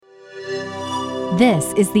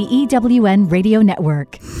This is the EWN Radio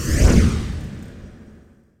Network.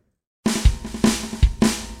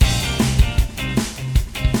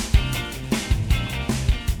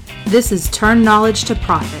 This is Turn Knowledge to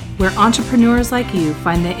Profit, where entrepreneurs like you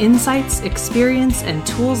find the insights, experience, and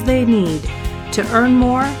tools they need to earn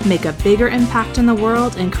more, make a bigger impact in the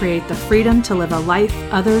world, and create the freedom to live a life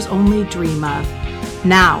others only dream of.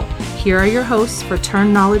 Now, here are your hosts for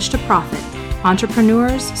Turn Knowledge to Profit,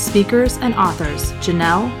 entrepreneurs, speakers, and authors,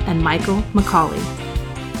 Janelle and Michael McCauley.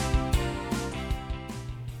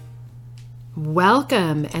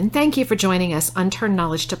 Welcome, and thank you for joining us on Turn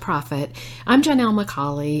Knowledge to Profit. I'm Janelle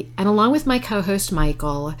McCauley, and along with my co-host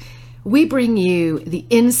Michael, we bring you the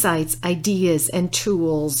insights, ideas, and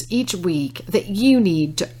tools each week that you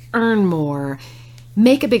need to earn more,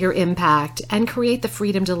 make a bigger impact, and create the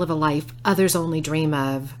freedom to live a life others only dream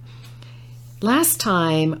of. Last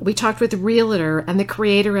time, we talked with realtor and the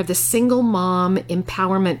creator of the Single Mom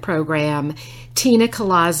Empowerment Program, Tina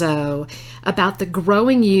Colazzo, about the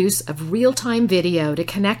growing use of real-time video to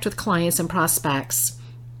connect with clients and prospects.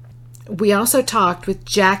 We also talked with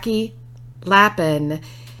Jackie Lappin,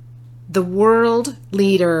 the world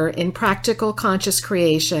leader in practical conscious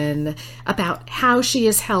creation, about how she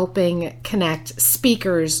is helping connect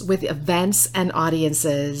speakers with events and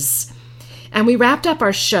audiences. And we wrapped up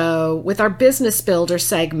our show with our Business Builder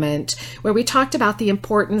segment, where we talked about the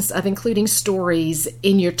importance of including stories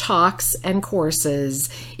in your talks and courses.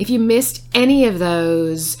 If you missed any of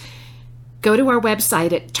those, go to our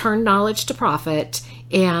website at Turn Knowledge to Profit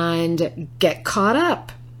and get caught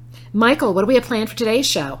up. Michael, what do we have planned for today's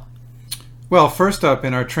show? Well, first up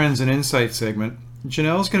in our Trends and Insights segment,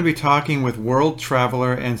 Janelle's going to be talking with world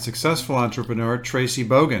traveler and successful entrepreneur Traci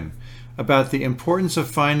Bogan about the importance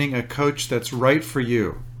of finding a coach that's right for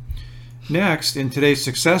you. Next, in today's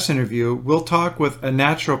success interview, we'll talk with a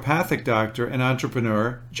naturopathic doctor and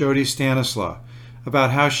entrepreneur, Jodi Stanislaw,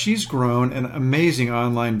 about how she's grown an amazing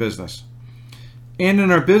online business. And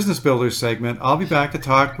in our Business Builders segment, I'll be back to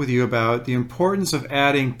talk with you about the importance of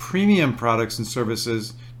adding premium products and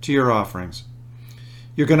services to your offerings.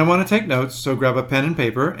 You're going to want to take notes, so grab a pen and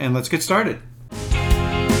paper and let's get started.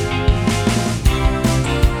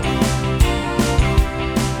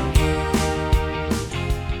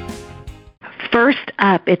 First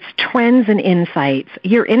up, it's Trends and Insights.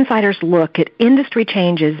 Your insiders look at industry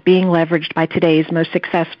changes being leveraged by today's most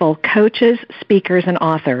successful coaches, speakers, and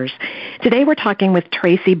authors. Today we're talking with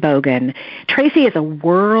Traci Bogan. Traci is a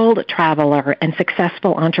world traveler and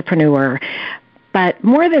successful entrepreneur. But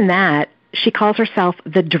more than that, she calls herself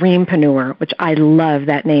the Dreampreneur, which I love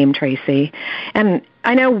that name, Traci. And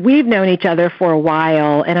I know we've known each other for a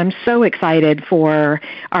while, and I'm so excited for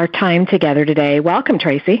our time together today. Welcome,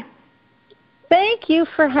 Traci. Thank you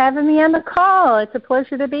for having me on the call. It's a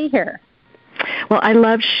pleasure to be here. Well, I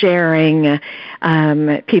love sharing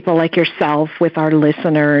people like yourself with our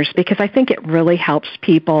listeners because I think it really helps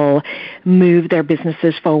people move their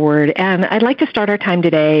businesses forward. And I'd like to start our time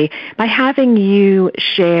today by having you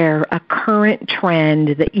share a current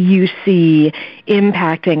trend that you see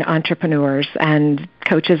impacting entrepreneurs and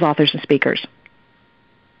coaches, authors, and speakers.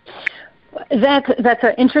 That's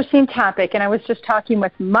an interesting topic, and I was just talking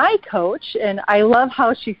with my coach, and I love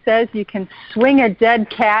how she says you can swing a dead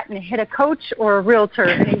cat and hit a coach or a realtor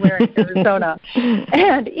anywhere in Arizona.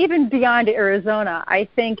 And even beyond Arizona, I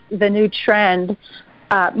think the new trend,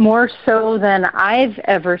 more so than I've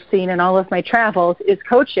ever seen in all of my travels, is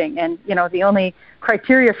coaching. And, you know, the only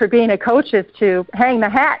criteria for being a coach is to hang the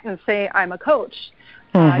hat and say, I'm a coach.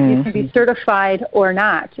 You can be certified or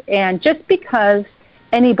not. And just because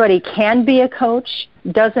anybody can be a coach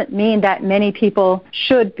doesn't mean that many people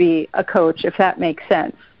should be a coach, if that makes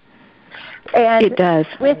sense. And it does.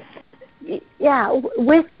 With any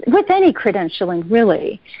credentialing,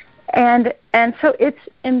 really. And so it's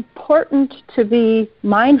important to be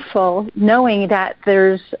mindful, knowing that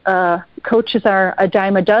there's coaches are a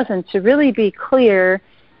dime a dozen, to really be clear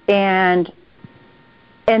and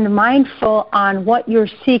mindful on what you're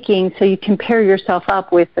seeking so you can pair yourself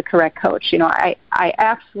up with the correct coach. You know, I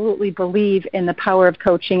absolutely believe in the power of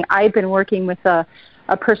coaching. I've been working with a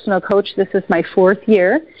personal coach. This is my 4th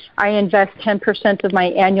year. I invest 10% of my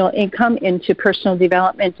annual income into personal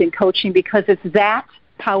development and coaching because it's that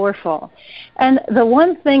powerful. And the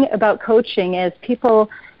one thing about coaching is people,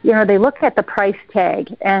 you know, they look at the price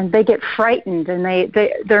tag and they get frightened and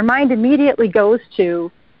their mind immediately goes to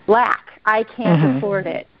lack. I can't afford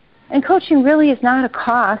it. And coaching really is not a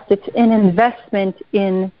cost. It's an investment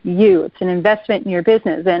in you. It's an investment in your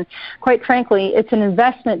business. And quite frankly, it's an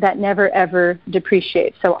investment that never, ever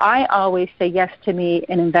depreciates. So I always say yes to me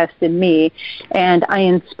and invest in me. And I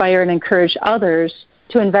inspire and encourage others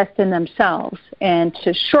to invest in themselves and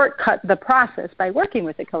to shortcut the process by working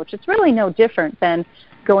with a coach. It's really no different than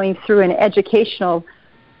going through an educational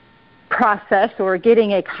process or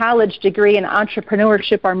getting a college degree in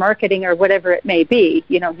entrepreneurship or marketing or whatever it may be.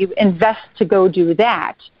 You invest to go do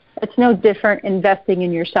that. It's no different investing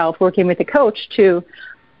in yourself, working with a coach to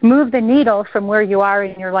move the needle from where you are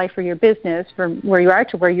in your life or your business, from where you are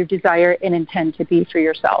to where you desire and intend to be for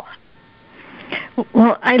yourself.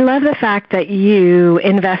 Well, I love the fact that you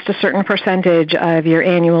invest a certain percentage of your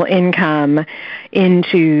annual income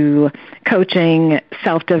into coaching,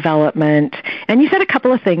 self-development. And you said a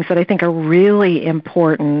couple of things that I think are really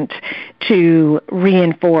important to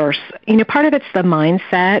reinforce. Part of it's the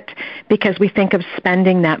mindset, because we think of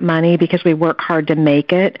spending that money because we work hard to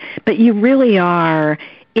make it, but you really are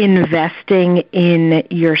investing in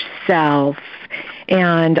yourself.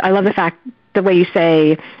 And I love the way you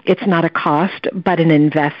say it's not a cost, but an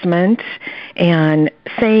investment, and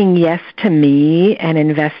saying yes to me and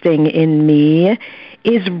investing in me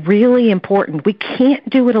is really important. We can't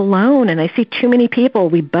do it alone, and I see too many people,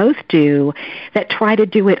 we both do, that try to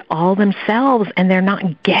do it all themselves, and they're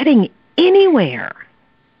not getting anywhere.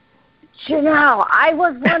 Janelle, I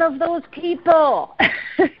was one of those people.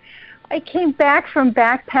 I came back from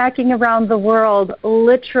backpacking around the world,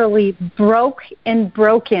 literally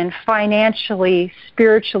broken financially,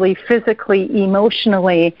 spiritually, physically,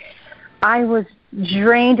 emotionally. I was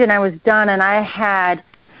drained and I was done, and I had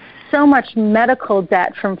so much medical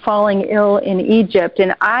debt from falling ill in Egypt,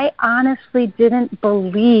 and I honestly didn't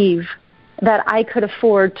believe that I could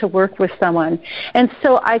afford to work with someone. And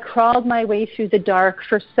so I crawled my way through the dark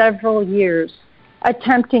for several years,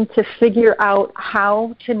 attempting to figure out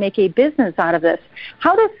how to make a business out of this.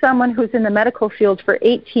 How does someone who's in the medical field for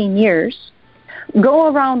 18 years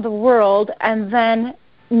go around the world and then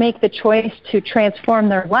make the choice to transform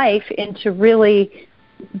their life into really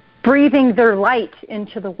breathing their light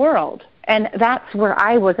into the world? And that's where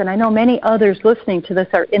I was, and I know many others listening to this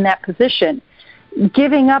are in that position.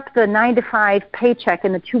 Giving up the 9-to-5 paycheck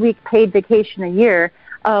and the 2-week paid vacation a year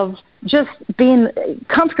of just being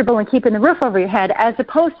comfortable and keeping the roof over your head, as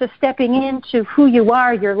opposed to stepping into who you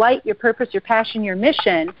are, your light, your purpose, your passion, your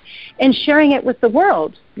mission, and sharing it with the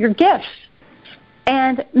world, your gifts.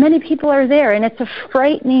 And many people are there, and it's a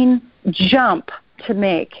frightening jump to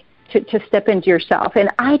make, to step into yourself. And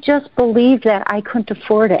I just believed that I couldn't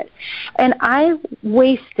afford it. And I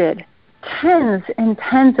wasted tens and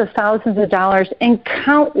tens of thousands of dollars and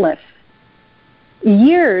countless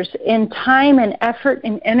years in time and effort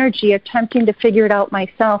and energy attempting to figure it out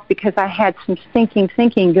myself, because I had some stinking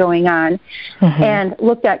thinking going on, and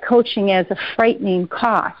looked at coaching as a frightening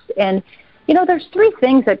cost. And, there's 3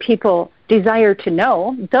 things that people desire to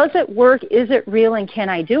know. Does it work? Is it real? And can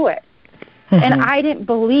I do it? And I didn't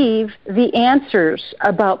believe the answers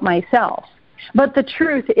about myself. But the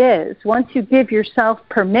truth is, once you give yourself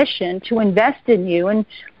permission to invest in you and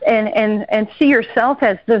see yourself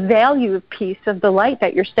as the value piece of the light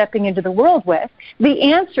that you're stepping into the world with,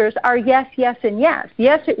 the answers are yes, yes, and yes.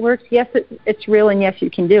 Yes, it works. Yes, it's real. And yes,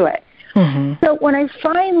 you can do it. So when I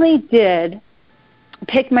finally did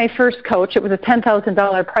pick my first coach, it was a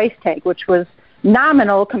 $10,000 price tag, which was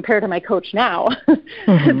nominal compared to my coach now,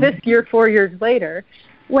 this year, 4 years later.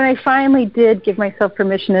 When I finally did give myself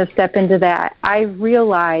permission to step into that, I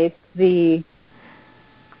realized the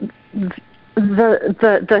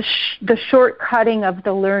shortcutting of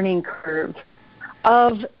the learning curve,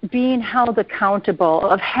 of being held accountable,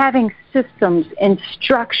 of having systems and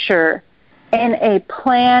structure and a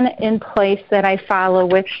plan in place that I follow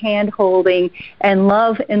with hand-holding and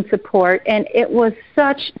love and support. And it was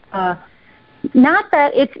such not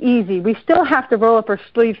that it's easy. We still have to roll up our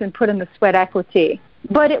sleeves and put in the sweat equity.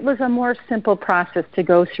 But it was a more simple process to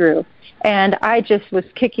go through. And I just was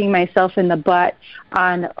kicking myself in the butt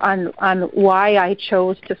on why I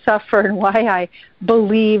chose to suffer and why I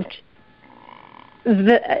believed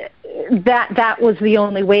that was the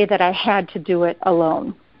only way that I had to do it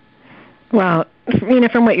alone. Well,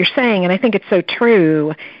 from what you're saying, and I think it's so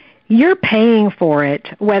true, you're paying for it,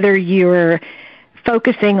 whether you're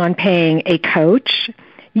focusing on paying a coach,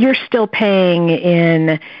 you're still paying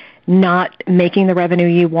in not making the revenue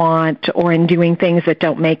you want, or in doing things that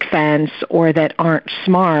don't make sense or that aren't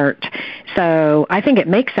smart. So I think it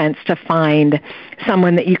makes sense to find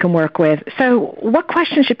someone that you can work with. So what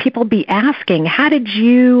questions should people be asking? How did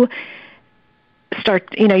you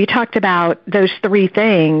you talked about those three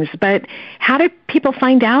things, but how do people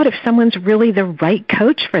find out if someone's really the right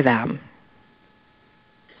coach for them?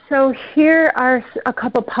 So here are a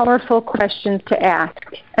couple powerful questions to ask.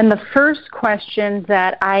 And the first question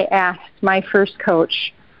that I asked my first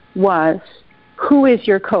coach was, who is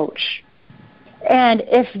your coach? And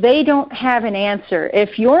if they don't have an answer,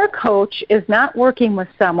 if your coach is not working with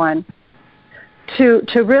someone to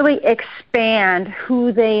really expand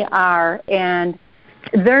who they are, and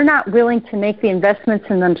they're not willing to make the investments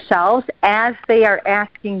in themselves as they are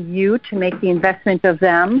asking you to make the investment of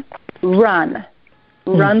them, run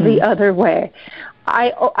the other way.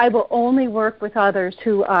 I will only work with others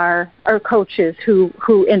who are coaches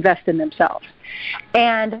who invest in themselves.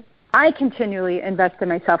 And I continually invest in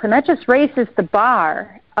myself, and that just raises the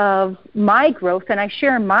bar of my growth, and I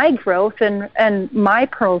share my growth and my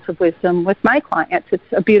pearls of wisdom with my clients. It's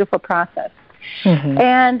a beautiful process.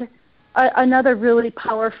 And another really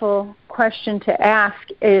powerful question to ask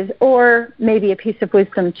is, or maybe a piece of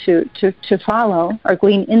wisdom to follow or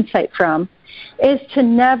glean insight from, is to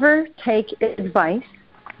never take advice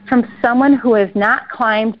from someone who has not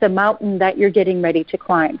climbed the mountain that you're getting ready to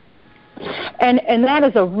climb. And that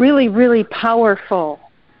is a really, really powerful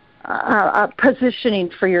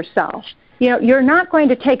positioning for yourself. You're not going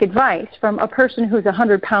to take advice from a person who's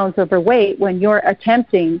 100 pounds overweight when you're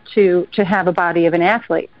attempting to have a body of an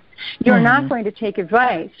athlete. You're not going to take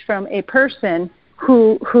advice from a person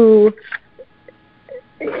who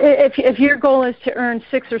if your goal is to earn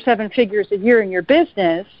 6 or 7 figures a year in your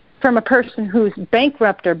business, from a person who's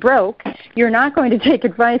bankrupt or broke. You're not going to take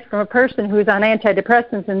advice from a person who's on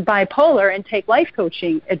antidepressants and bipolar and take life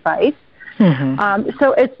coaching advice.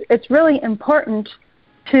 So it's really important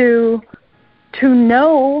to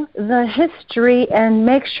know the history and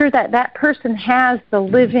make sure that person has the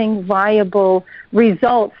living, viable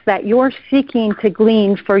results that you're seeking to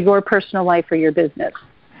glean for your personal life or your business.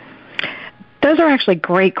 Those are actually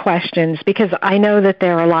great questions, because I know that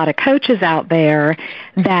there are a lot of coaches out there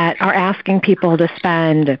that are asking people to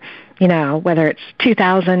spend, whether it's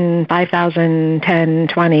 $2,000, $5,000,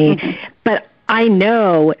 $10,000, $20,000, but I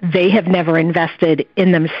know they have never invested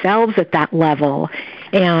in themselves at that level.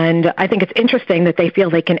 And I think it's interesting that they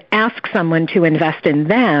feel they can ask someone to invest in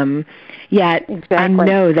them, yet I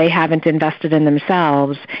know they haven't invested in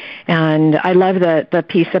themselves. And I love the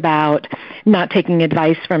piece about not taking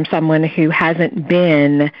advice from someone who hasn't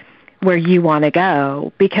been where you want to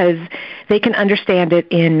go, because they can understand it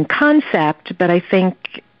in concept, but I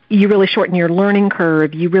think you really shorten your learning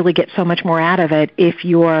curve. You really get so much more out of it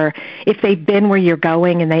if they've been where you're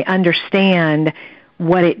going and they understand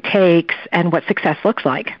what it takes and what success looks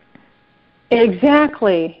like.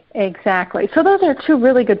 Exactly. So those are two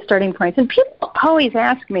really good starting points. And people always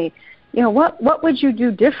ask me, what would you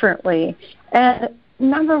do differently? And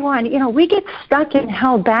number one, we get stuck and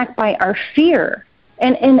held back by our fear,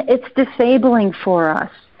 and it's disabling for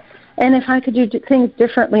us. And if I could do things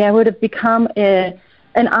differently, I would have become an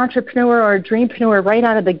entrepreneur or a dreampreneur right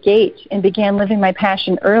out of the gate and began living my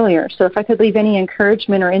passion earlier. So if I could leave any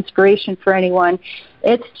encouragement or inspiration for anyone,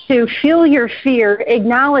 it's to feel your fear,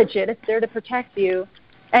 acknowledge it, it's there to protect you,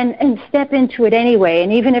 and step into it anyway.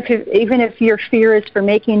 And even if your fear is for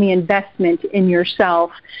making the investment in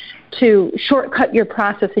yourself, to shortcut your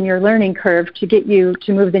process and your learning curve to get you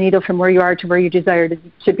to move the needle from where you are to where you desire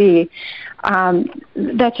to be,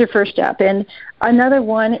 that's your first step. And another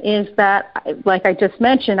one is that, like I just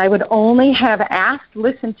mentioned, I would only have asked,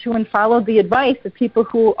 listened to, and followed the advice of people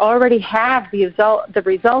who already have the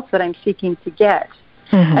results that I'm seeking to get.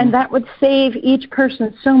 And that would save each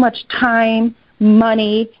person so much time,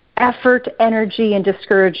 money, effort, energy, and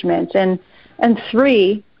discouragement. And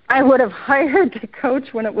 3, I would have hired the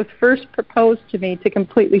coach when it was first proposed to me to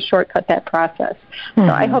completely shortcut that process. So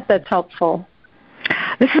I hope that's helpful.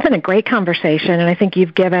 This has been a great conversation, and I think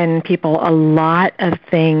you've given people a lot of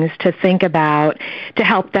things to think about to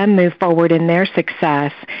help them move forward in their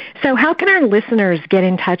success. So how can our listeners get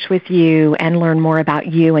in touch with you and learn more about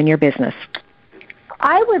you and your business?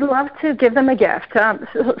 I would love to give them a gift.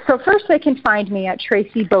 So first they can find me at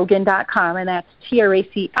tracibogan.com, and that's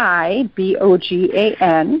TraciBogan.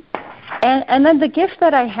 And then the gift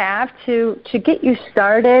that I have to get you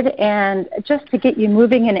started and just to get you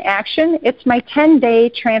moving in action, it's my 10-day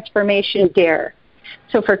transformation dare.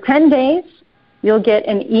 So for 10 days, you'll get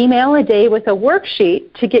an email a day with a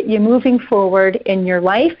worksheet to get you moving forward in your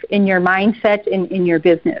life, in your mindset, and in your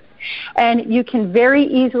business. And you can very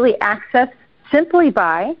easily access simply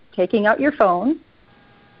by taking out your phone,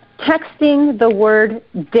 texting the word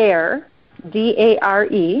DARE,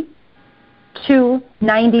 D-A-R-E, to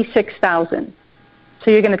 96,000. So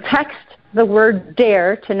you're going to text the word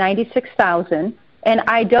DARE to 96,000, and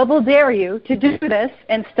I double dare you to do this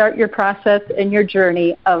and start your process and your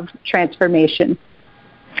journey of transformation.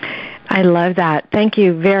 I love that. Thank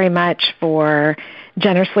you very much for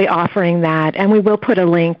generously offering that. And we will put a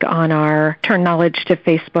link on our Turn Knowledge to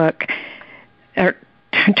Facebook, or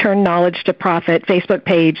Turn Knowledge to Profit Facebook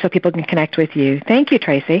page so people can connect with you. Thank you,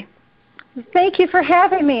 Traci. Thank you for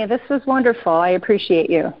having me. This was wonderful. I appreciate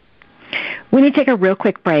you. We need to take a real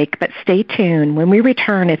quick break, but stay tuned. When we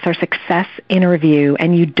return, it's our success interview,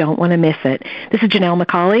 and you don't want to miss it. This is Janelle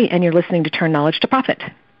McCauley, and you're listening to Turn Knowledge to Profit.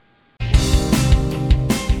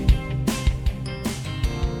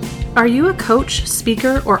 Are you a coach,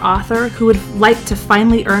 speaker, or author who would like to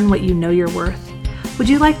finally earn what you know you're worth? Would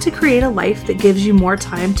you like to create a life that gives you more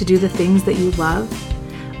time to do the things that you love?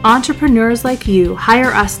 Entrepreneurs like you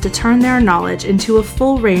hire us to turn their knowledge into a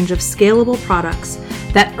full range of scalable products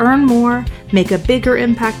that earn more, make a bigger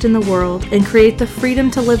impact in the world, and create the freedom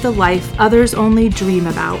to live the life others only dream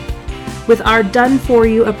about. With our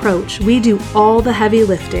done-for-you approach, we do all the heavy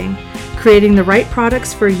lifting, creating the right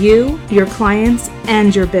products for you, your clients,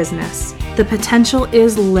 and your business. The potential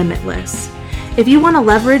is limitless. If you want to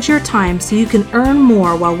leverage your time so you can earn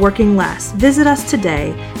more while working less, visit us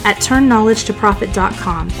today at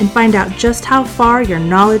turnknowledgetoprofit.com and find out just how far your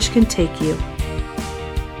knowledge can take you.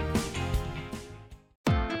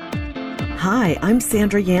 Hi, I'm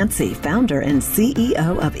Sandra Yancey, founder and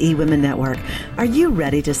CEO of eWomen Network. Are you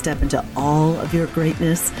ready to step into all of your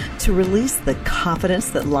greatness, to release the confidence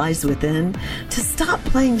that lies within, to stop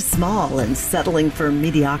playing small and settling for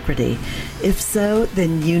mediocrity? If so,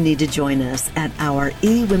 then you need to join us at our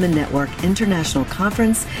eWomen Network International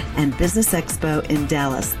Conference and Business Expo in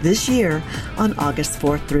Dallas this year on August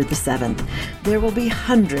 4th through the 7th. There will be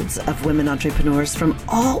hundreds of women entrepreneurs from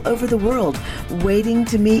all over the world waiting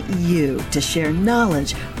to meet you, to share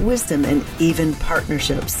knowledge, wisdom, and even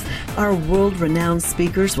partnerships. Our world-renowned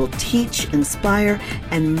speakers will teach, inspire,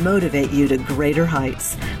 and motivate you to greater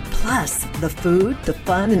heights. Plus, the food, the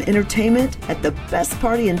fun, and entertainment at the best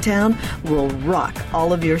party in town will rock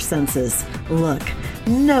all of your senses. Look,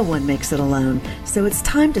 no one makes it alone, so it's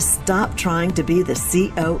time to stop trying to be the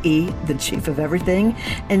COE, the chief of everything,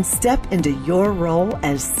 and step into your role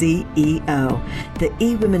as CEO. The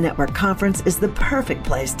eWomen Network Conference is the perfect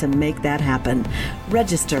place to make that happen.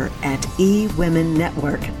 Register at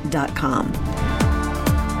ewomennetwork.com.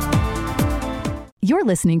 You're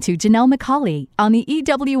listening to Janelle McCauley on the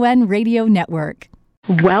EWN Radio Network.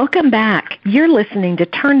 Welcome back. You're listening to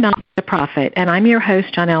Turn Knowledge to Profit, and I'm your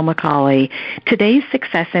host, Janelle McCauley. Today's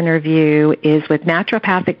success interview is with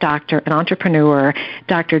naturopathic doctor and entrepreneur,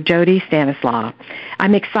 Dr. Jodi Stanislaw.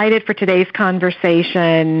 I'm excited for today's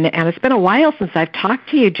conversation, and it's been a while since I've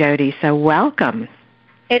talked to you, Jodi, so welcome.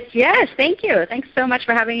 Yes, thank you. Thanks so much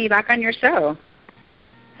for having me back on your show.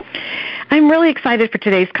 I'm really excited for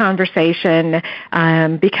today's conversation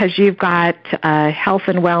because you've got a health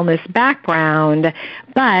and wellness background,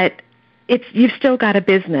 but you've still got a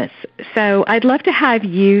business. So I'd love to have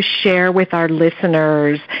you share with our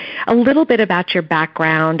listeners a little bit about your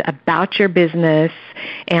background, about your business,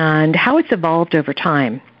 and how it's evolved over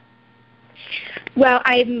time. Well,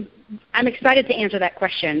 I'm excited to answer that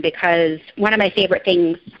question because one of my favorite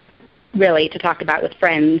things really to talk about with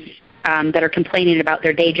friends that are complaining about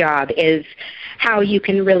their day job is how you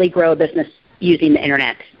can really grow a business using the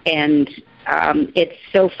internet, and it's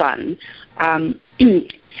so fun.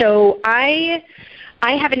 So I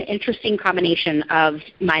have an interesting combination of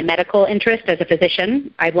my medical interest as a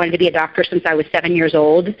physician. I wanted to be a doctor since I was 7 years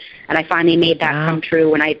old, and I finally made that come true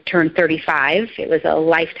when I turned 35. It was a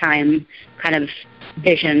lifetime kind of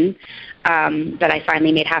vision that I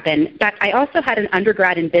finally made happen. But I also had an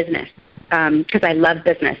undergrad in business. Because I love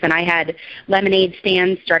business, and I had lemonade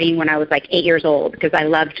stands starting when I was like 8 years old because I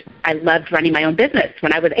loved running my own business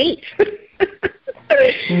when I was 8.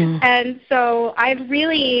 And so I've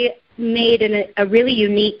really made a really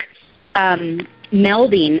unique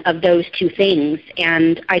melding of those two things.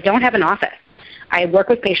 And I don't have an office. I work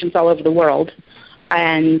with patients all over the world,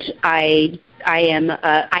 and I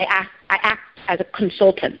act as a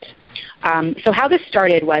consultant. So how this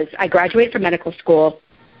started was I graduated from medical school.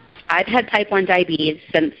 I've had type 1 diabetes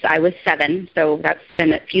since I was 7, so that's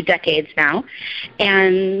been a few decades now.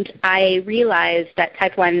 And I realized that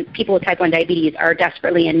people with type 1 diabetes are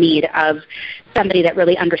desperately in need of somebody that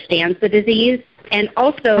really understands the disease and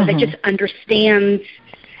also that just understands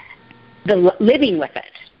the living with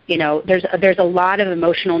it. You know, there's a lot of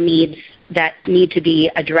emotional needs that need to be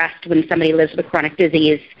addressed when somebody lives with chronic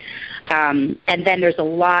disease. And then there's a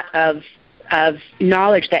lot of of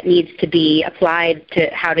knowledge that needs to be applied to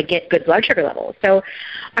how to get good blood sugar levels. So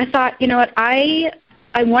I thought, you know what, I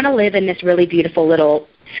want to live in this really beautiful little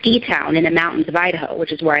ski town in the mountains of Idaho,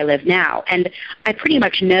 which is where I live now. And I pretty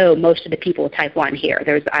much know most of the people with type 1 here.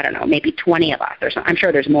 There's, I don't know, maybe 20 of us or something. I'm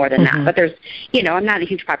sure there's more than that, but there's, you know, I'm not a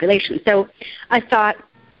huge population. So I thought,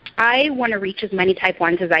 I want to reach as many type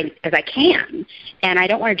 1s as I can, and I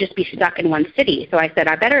don't want to just be stuck in one city. So I said,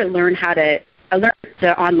 I better learn how to learn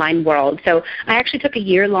the online world. So I actually took a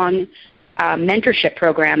year-long mentorship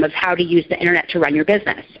program of how to use the internet to run your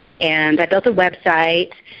business. And I built a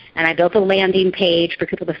website, and I built a landing page for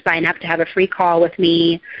people to sign up to have a free call with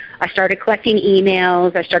me. I started collecting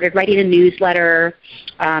emails. I started writing a newsletter.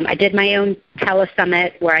 I did my own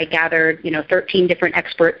telesummit where I gathered, 13 different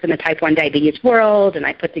experts in the type 1 diabetes world, and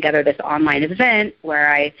I put together this online event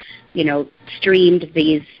where I, streamed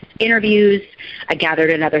these interviews. I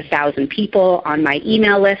gathered another 1,000 people on my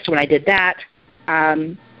email list when I did that.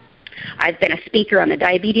 I've been a speaker on the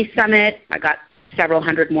Diabetes Summit. I got several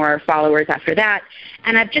hundred more followers after that.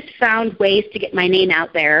 And I've just found ways to get my name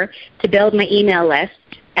out there, to build my email list,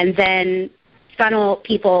 and then funnel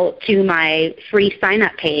people to my free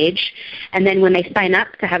sign-up page. And then when they sign up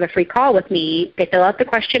to have a free call with me, they fill out the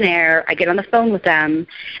questionnaire, I get on the phone with them,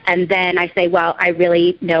 and then I say, well, I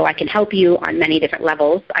really know I can help you on many different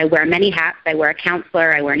levels. I wear many hats. I wear a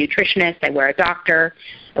counselor. I wear a nutritionist. I wear a doctor.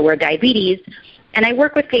 I wear diabetes. And I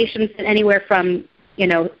work with patients in anywhere from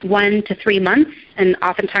 1 to 3 months, and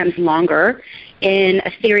oftentimes longer, in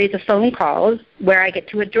a series of phone calls where I get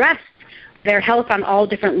to address their health on all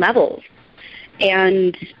different levels.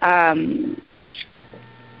 And I'm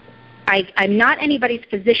not anybody's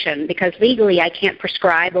physician because legally I can't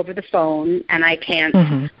prescribe over the phone, and I can't,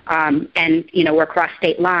 we're across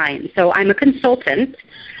state lines. So I'm a consultant,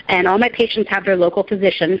 and all my patients have their local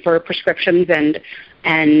physician for prescriptions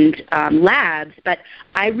and labs, but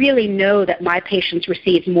I really know that my patients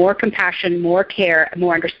receive more compassion, more care,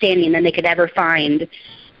 more understanding than they could ever find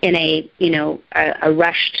in a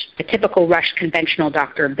typical rushed conventional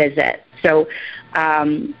doctor visit. So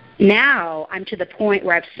now I'm to the point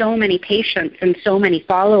where I have so many patients and so many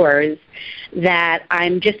followers that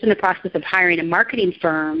I'm just in the process of hiring a marketing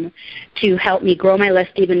firm to help me grow my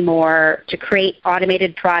list even more, to create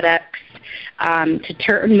automated products, to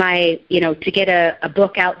turn my, to get a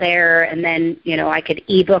book out there, and then, I could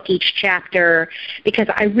ebook each chapter, because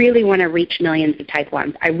I really want to reach millions of type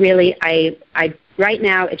 1s. I right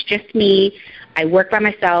now, it's just me. I work by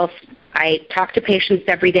myself. I talk to patients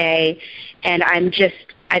every day, and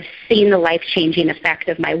I've seen the life-changing effect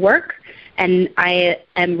of my work, and I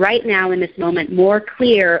am right now in this moment more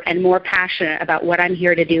clear and more passionate about what I'm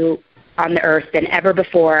here to do on the earth than ever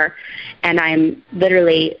before. And I'm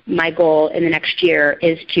literally, my goal in the next year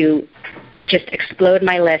is to just explode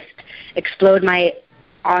my list, explode my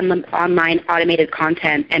online automated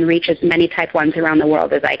content, and reach as many type 1s around the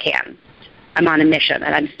world as I can. I'm on a mission,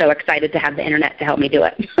 and I'm so excited to have the internet to help me do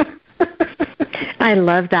it. I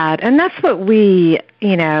love that. And that's what we,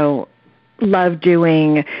 love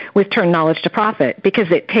doing with Turn Knowledge to Profit, because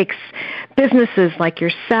it takes businesses like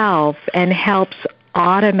yourself and helps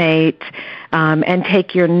automate and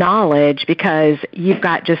take your knowledge, because you've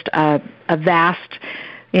got just a vast,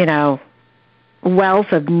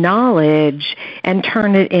 wealth of knowledge, and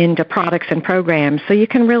turn it into products and programs so you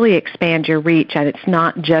can really expand your reach, and it's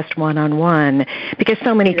not just one-on-one, because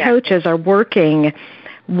so many coaches are working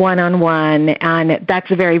one-on-one, and that's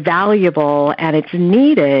very valuable and it's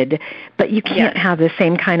needed, but you can't have the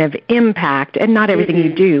same kind of impact, and not everything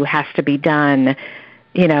you do has to be done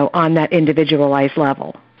on that individualized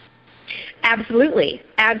level. Absolutely.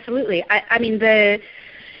 Absolutely. I mean, the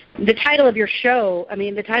title of your show,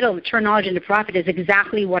 the title of Turn Knowledge into Profit is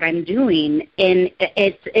exactly what I'm doing. And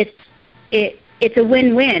it's a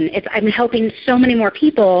win-win. I'm helping so many more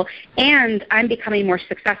people, and I'm becoming more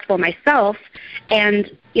successful myself. And,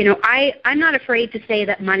 I'm not afraid to say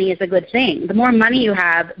that money is a good thing. The more money you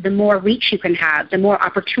have, the more reach you can have, the more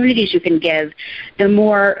opportunities you can give, the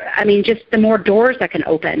more doors that can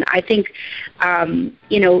open. I think,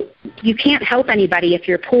 you can't help anybody if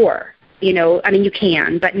you're poor. You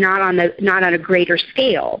can, but not on a greater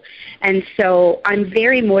scale. And so I'm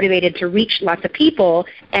very motivated to reach lots of people,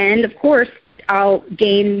 and of course, I'll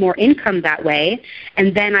gain more income that way,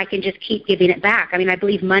 and then I can just keep giving it back. I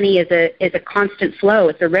believe money is a constant flow.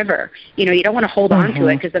 It's a river. You don't want to hold on to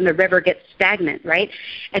it, because then the river gets stagnant, right?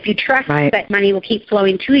 If you trust that money will keep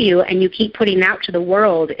flowing to you and you keep putting it out to the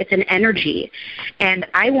world, it's an energy. And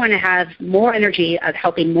I want to have more energy of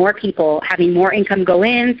helping more people, having more income go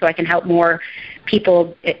in so I can help more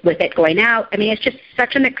people with it going out. I mean, it's just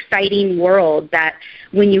such an exciting world that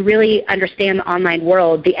when you really understand the online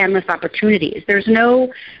world, the endless opportunities, there's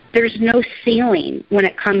no ceiling when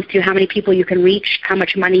it comes to how many people you can reach, how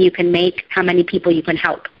much money you can make, how many people you can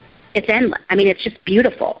help. It's endless. I mean, it's just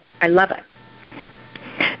beautiful. I love it.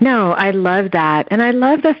 No, I love that. And I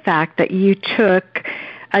love the fact that you took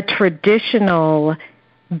a traditional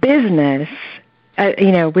business,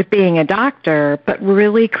 with being a doctor, but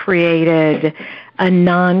really created a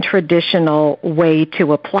non-traditional way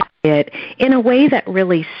to apply it in a way that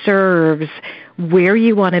really serves where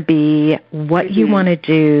you want to be, what you want to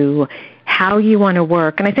do, how you want to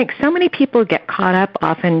work. And I think so many people get caught up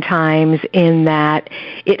oftentimes in that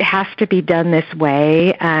it has to be done this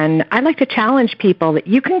way. And I like to challenge people that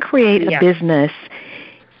you can create a business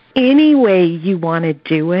any way you want to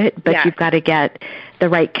do it, but you've got to get the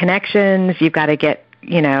right connections, you've got to get,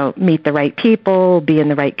 meet the right people, be in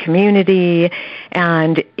the right community.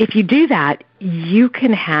 And if you do that, you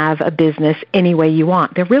can have a business any way you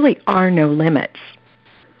want. There really are no limits.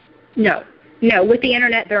 No, with the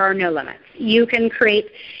internet, there are no limits. You can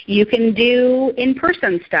do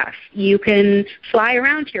in-person stuff. You can fly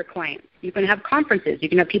around to your clients. You can have conferences. You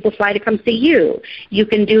can have people fly to come see you. You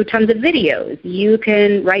can do tons of videos. You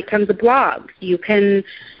can write tons of blogs. You can,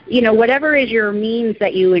 whatever is your means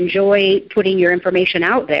that you enjoy putting your information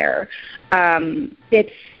out there,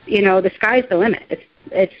 it's, the sky's the limit.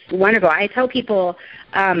 It's wonderful. I tell people,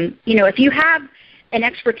 if you have an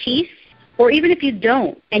expertise, or even if you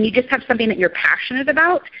don't, and you just have something that you're passionate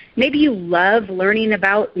about, maybe you love learning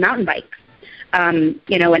about mountain bikes, and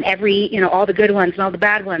all the good ones and all the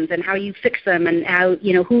bad ones and how you fix them and how,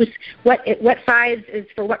 what size is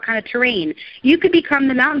for what kind of terrain. You could become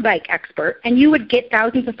the mountain bike expert and you would get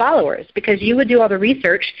thousands of followers because you would do all the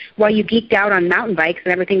research while you geeked out on mountain bikes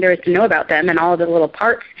and everything there is to know about them and all the little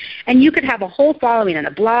parts. And you could have a whole following and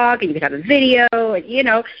a blog and you could have a video and,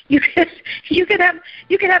 you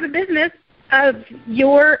could have a business of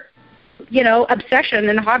your obsession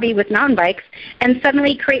and hobby with mountain bikes and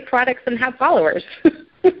suddenly create products and have followers.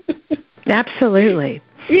 Absolutely.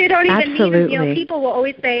 You don't even need, people will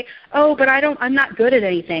always say, oh, but I'm not good at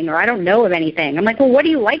anything or I don't know of anything. I'm like, well, what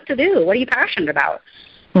do you like to do? What are you passionate about?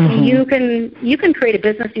 Mm-hmm. You can create a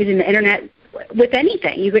business using the internet with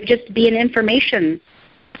anything. You could just be an information,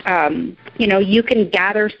 you can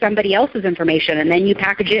gather somebody else's information and then you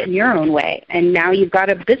package it in your own way. And now you've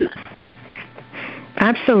got a business.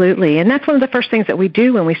 Absolutely. And that's one of the first things that we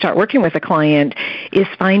do when we start working with a client is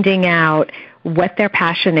finding out what their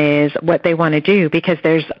passion is, what they want to do, because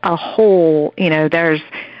there's a whole, there's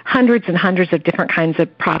hundreds and hundreds of different kinds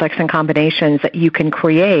of products and combinations that you can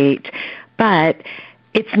create, but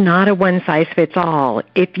it's not a one-size-fits-all.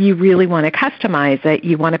 If you really want to customize it,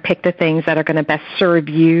 you want to pick the things that are going to best serve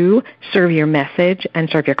you, serve your message, and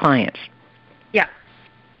serve your clients. Yeah.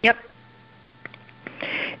 Yep.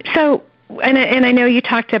 So, and I know you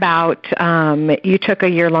talked about you took a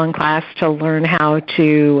year-long class to learn how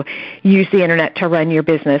to use the internet to run your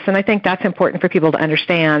business, and I think that's important for people to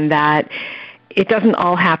understand that it doesn't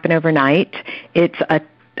all happen overnight. It's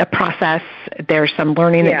a process. There's some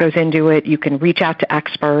learning that goes into it. You can reach out to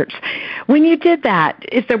experts. When you did that,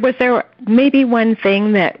 was there maybe one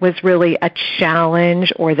thing that was really a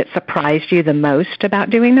challenge or that surprised you the most about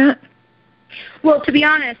doing that? Well, to be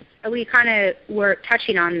honest, we kind of were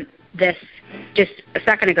touching on this just a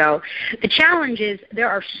second ago. The challenge is there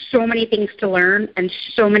are so many things to learn and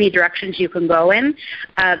so many directions you can go in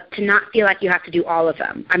to not feel like you have to do all of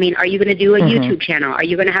them. I mean, are you going to do a YouTube channel? Are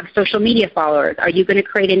you going to have social media followers? Are you going to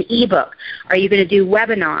create an ebook? Are you going to do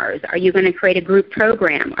webinars? Are you going to create a group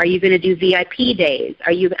program? Are you going to do VIP days?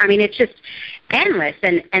 It's just endless.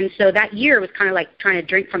 And so that year was kind of like trying to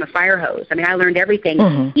drink from a fire hose. I mean, I learned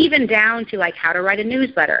everything, even down to like how to write a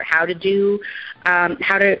newsletter, how to do,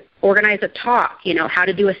 how to organize a talk, how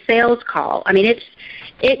to do a sales call. I mean,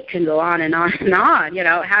 it can go on and on and on,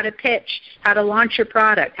 how to pitch, how to launch your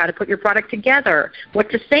product, how to put your product together, what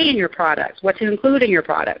to say in your product, what to include in your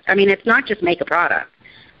product. I mean, it's not just make a product.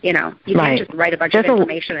 You can't just write a bunch of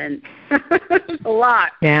information and there's a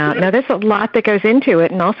lot. Yeah, no, there's a lot that goes into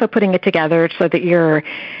it, and also putting it together so that you're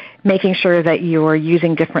making sure that you're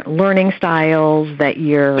using different learning styles, that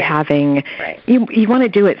you're having, you want to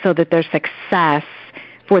do it so that there's success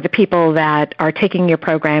for the people that are taking your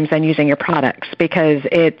programs and using your products, because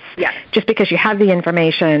it's just because you have the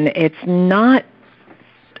information, it's not,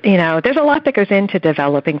 there's a lot that goes into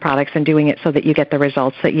developing products and doing it so that you get the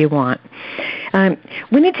results that you want.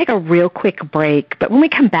 We need to take a real quick break, but when we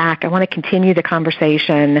come back, I want to continue the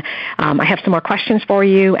conversation. I have some more questions for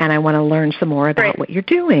you, and I want to learn some more about what you're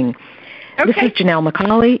doing. This is Janelle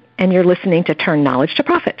McCauley, and you're listening to Turn Knowledge to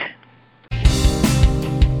Profit.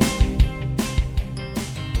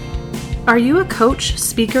 Are you a coach,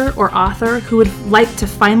 speaker, or author who would like to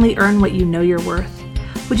finally earn what you know you're worth?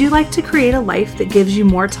 Would you like to create a life that gives you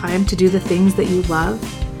more time to do the things that you love?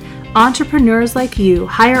 Entrepreneurs like you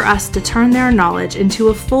hire us to turn their knowledge into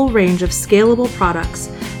a full range of scalable products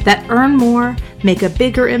that earn more, make a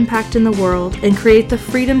bigger impact in the world, and create the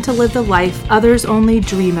freedom to live the life others only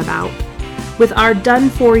dream about. With our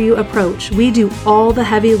done-for-you approach, we do all the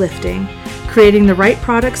heavy lifting, creating the right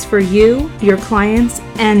products for you, your clients,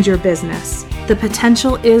 and your business. The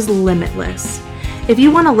potential is limitless. If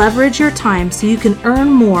you want to leverage your time so you can earn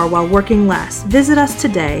more while working less, visit us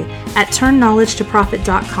today at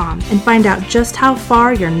turnknowledgetoprofit.com and find out just how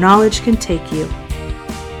far your knowledge can take you.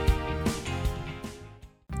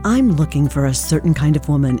 I'm looking for a certain kind of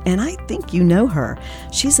woman, and I think you know her.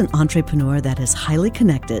 She's an entrepreneur that is highly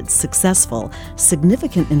connected, successful,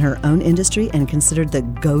 significant in her own industry, and considered the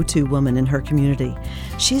go-to woman in her community.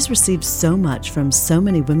 She's received so much from so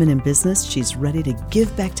many women in business, she's ready to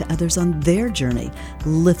give back to others on their journey,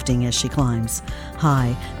 lifting as she climbs.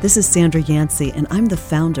 Hi, this is Sandra Yancey, and I'm the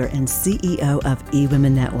founder and CEO of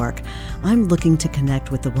eWomen Network. I'm looking to connect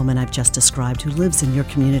with the woman I've just described who lives in your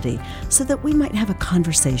community so that we might have a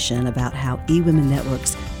conversation about how eWomen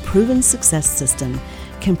Network's proven success system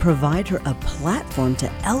can provide her a platform to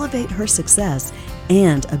elevate her success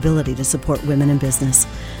and ability to support women in business.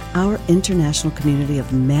 Our international community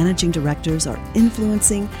of managing directors are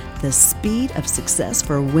influencing the speed of success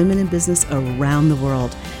for women in business around the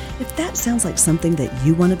world. If that sounds like something that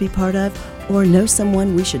you want to be part of or know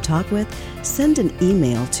someone we should talk with, send an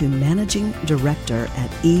email to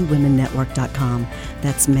managingdirector@ewomennetwork.com.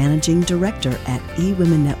 That's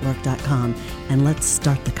managingdirector@ewomennetwork.com, and let's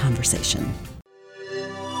start the conversation.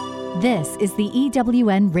 This is the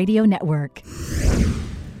EWN Radio Network.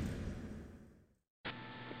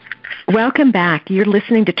 Welcome back. You're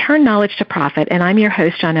listening to Turn Knowledge to Profit, and I'm your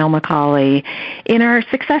host, Janelle McCauley. In our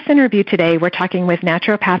success interview today, we're talking with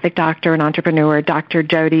naturopathic doctor and entrepreneur, Dr.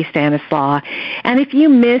 Jodi Stanislaw. And if you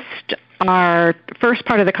missed our first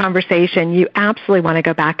part of the conversation, you absolutely want to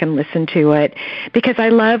go back and listen to it, because I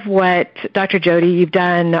love what, Dr. Jodi, you've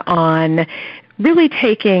done on really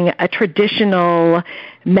taking a traditional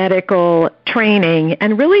medical training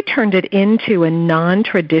and really turned it into a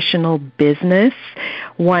non-traditional business,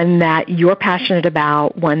 one that you're passionate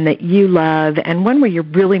about, one that you love, and one where you're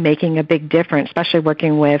really making a big difference, especially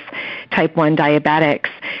working with type 1 diabetics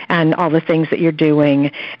and all the things that you're doing.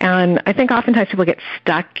 And I think oftentimes people get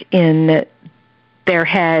stuck in their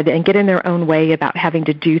head and get in their own way about having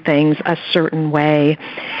to do things a certain way.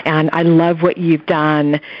 And I love what you've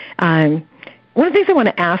done. One of the things I want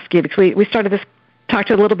to ask you, because we started this, talked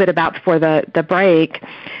a little bit about before the break,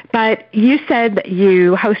 but you said that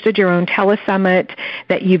you hosted your own telesummit,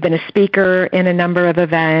 that you've been a speaker in a number of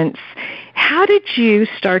events. How did you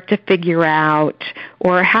start to figure out,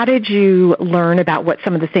 or how did you learn about what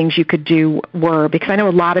some of the things you could do were? Because I know a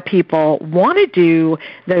lot of people want to do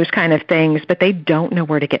those kind of things, but they don't know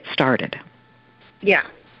where to get started. Yeah.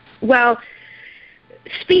 Well,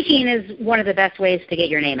 speaking is one of the best ways to get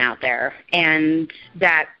your name out there, and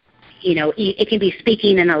that, you know, it can be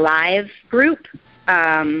speaking in a live group,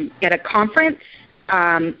 at a conference.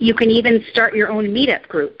 You can even start your own meetup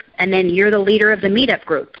group, and then you're the leader of the meetup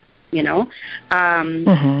group, you know.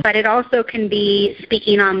 But it also can be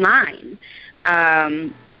speaking online,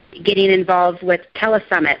 getting involved with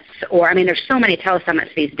telesummits, or, I mean, there's so many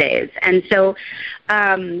telesummits these days. And so,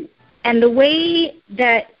 and the way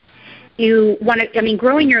that you want to, I mean,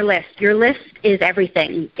 growing your list is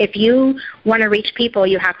everything. If you want to reach people,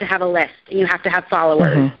 you have to have a list, and you have to have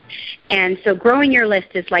followers. And so growing your list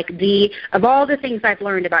is like of all the things I've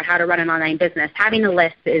learned about how to run an online business, having a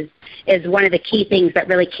list is one of the key things that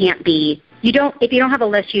really can't be, if you don't have a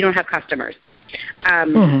list, you don't have customers.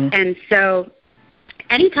 And so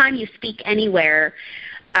anytime you speak anywhere,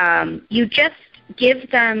 you just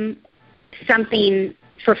give them something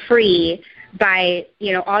for free by,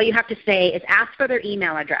 you know, all you have to say is ask for their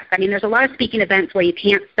email address. I mean, there's a lot of speaking events where you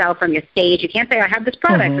can't sell from your stage. You can't say, I have this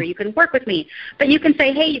product, or you can work with me. But you can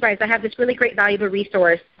say, hey, you guys, I have this really great, valuable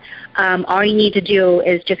resource. All you need to do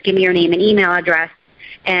is just give me your name and email address.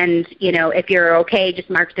 And, you know, if you're okay, just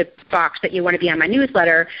mark the box that you want to be on my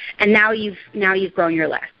newsletter. And now you've grown your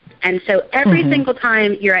list. And so every single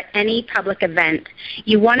time you're at any public event,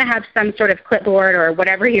 you want to have some sort of clipboard or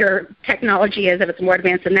whatever your technology is, if it's more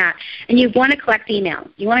advanced than that, and you want to collect emails.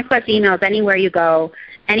 You want to collect emails anywhere you go,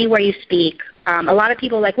 anywhere you speak, A lot of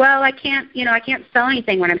people are like, well, I can't sell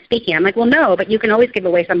anything when I'm speaking. I'm like, well, no, but you can always give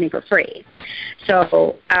away something for free.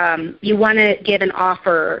 So you want to give an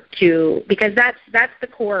offer because that's the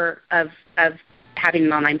core of having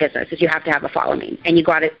an online business, is you have to have a following, and you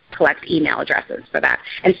got to collect email addresses for that.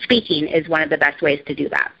 And speaking is one of the best ways to do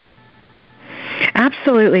that.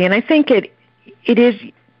 Absolutely, and I think it is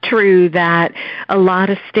true that a lot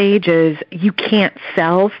of stages you can't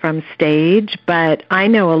sell from stage, but I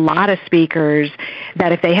know a lot of speakers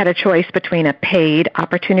that if they had a choice between a paid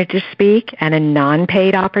opportunity to speak and a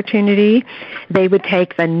non-paid opportunity, they would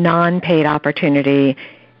take the non-paid opportunity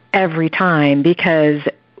every time, because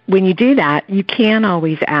when you do that, you can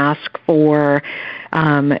always ask for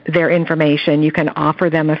their information. You can offer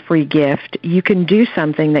them a free gift. You can do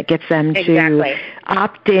something that gets them to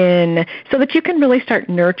opt in, so that you can really start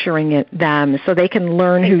nurturing them, so they can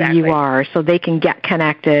learn who you are, so they can get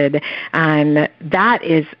connected. And that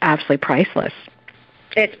is absolutely priceless.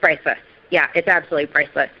 It's priceless. Yeah, it's absolutely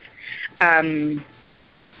priceless.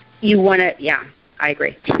 You want to, yeah, I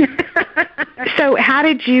agree. So how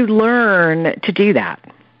did you learn to do that?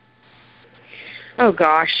 Oh,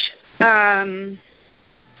 gosh.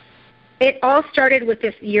 It all started with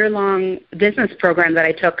this year-long business program that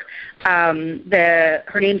I took.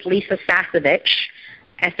 Her name's Lisa Sasevich,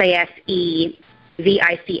 Sasevich.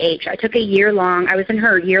 I took I was in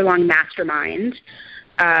her year-long mastermind,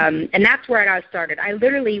 and that's where it all started. I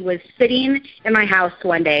literally was sitting in my house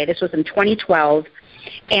one day. This was in 2012,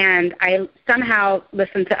 and I somehow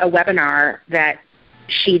listened to a webinar that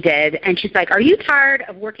she did, and she's like, are you tired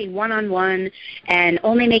of working one-on-one and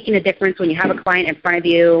only making a difference when you have a client in front of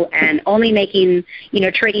you, and only making,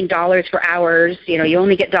 trading dollars for hours, you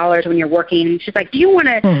only get dollars when you're working? She's like, do you want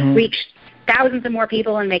to reach thousands of more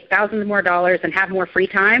people and make thousands of more dollars and have more free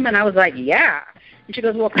time? And I was like, yeah. And she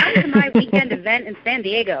goes, well, come to my weekend event in San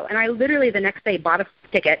Diego. And I literally the next day bought a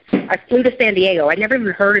ticket. I flew to San Diego. I'd never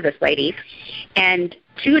even heard of this lady. And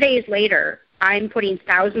 2 days later, I'm putting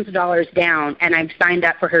thousands of dollars down, and I've signed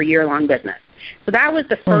up for her year-long business. So that was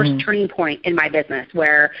the first turning point in my business,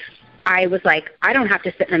 where I was like, I don't have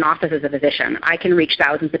to sit in an office as a physician. I can reach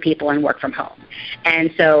thousands of people and work from home.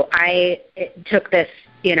 And so I took this,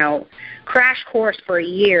 crash course for a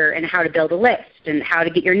year in how to build a list and how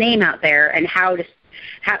to get your name out there, and how to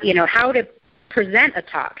present a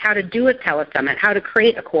talk, how to do a telesummit, how to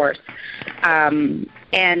create a course.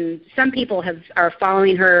 And some people are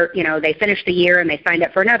following her. They finished the year and they signed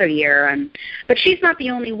up for another year. But she's not the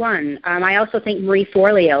only one. I also think Marie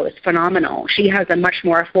Forleo is phenomenal. She has a much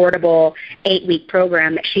more affordable 8-week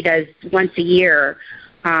program that she does once a year.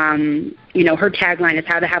 Her tagline is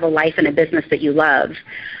how to have a life and a business that you love,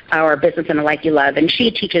 or a business and a life you love. And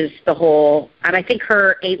she teaches the whole, and I think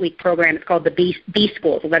her 8-week program is called the B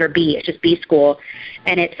School, the letter B, it's just B School.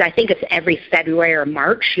 And I think it's every February or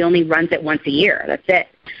March. She only runs it once a year. That's it.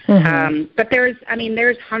 But there's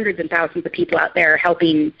hundreds and thousands of people out there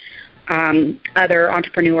helping other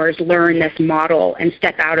entrepreneurs learn this model and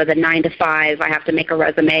step out of the 9 to 5, I have to make a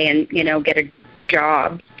resume and, get a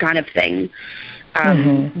job kind of thing.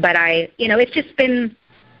 But it's just been,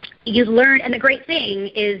 you learn, and the great thing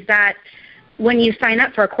is that when you sign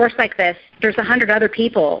up for a course like this, there's 100 other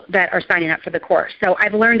people that are signing up for the course. So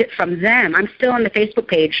I've learned it from them. I'm still on the Facebook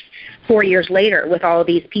page 4 years later with all of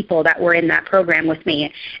these people that were in that program with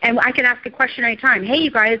me. And I can ask a question anytime. Hey,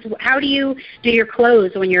 you guys, how do you do your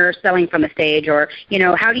close when you're selling from a stage? Or,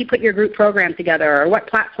 how do you put your group program together? Or what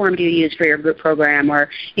platform do you use for your group program? Or,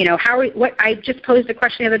 I just posed a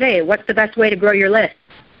question the other day. What's the best way to grow your list?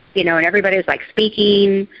 And everybody was like,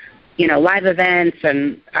 speaking, live events,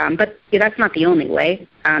 but that's not the only way.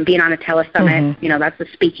 Being on a telesummit, that's the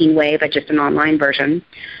speaking way, but just an online version.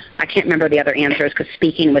 I can't remember the other answers because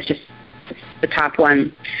speaking was just the top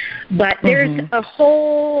one. But there's a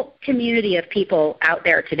whole community of people out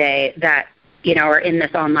there today that, are in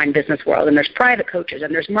this online business world, and there's private coaches,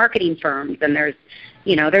 and there's marketing firms, and there's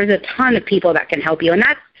a ton of people that can help you. And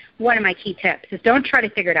that's one of my key tips, is don't try to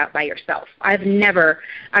figure it out by yourself. You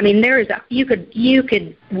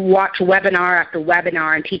could watch webinar after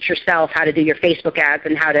webinar and teach yourself how to do your Facebook ads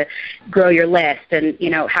and how to grow your list and,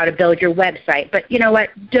 how to build your website. But you know what?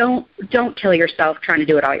 Don't kill yourself trying to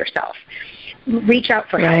do it all yourself. Reach out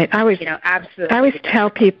for help. Absolutely. I always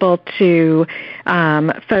tell people to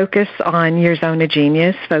focus on your zone of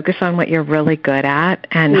genius, focus on what you're really good at,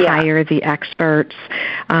 and hire the experts.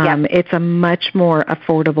 It's a much more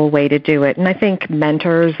affordable way to do it. And I think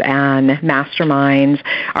mentors and masterminds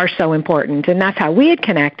are so important. And that's how we had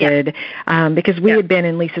connected, because we had been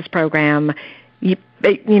in Lisa's program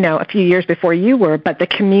a few years before you were, but the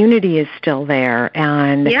community is still there,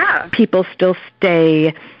 and people still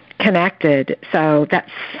stay connected. So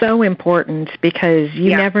that's so important because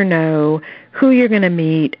you never know who you're going to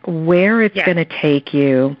meet, where it's going to take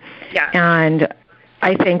you. Yeah. And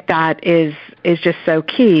I think that is just so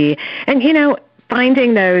key. And,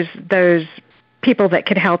 finding those people that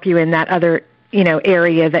could help you in that other,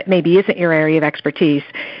 area that maybe isn't your area of expertise.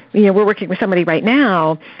 We're working with somebody right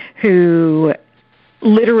now who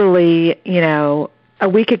literally, a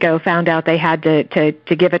week ago found out they had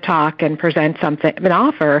to give a talk and present an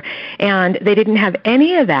offer, and they didn't have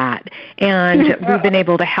any of that. And we've been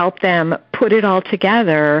able to help them put it all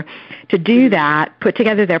together to do that, put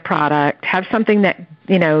together their product, have something that,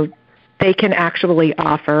 they can actually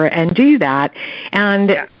offer and do that.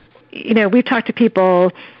 And, we've talked to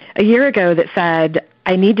people a year ago that said,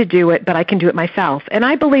 I need to do it, but I can do it myself. And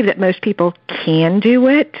I believe that most people can do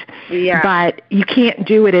it, but you can't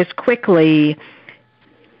do it as quickly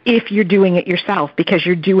if you're doing it yourself because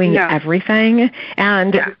you're doing everything.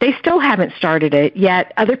 And they still haven't started it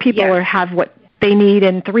yet. Other people have what they need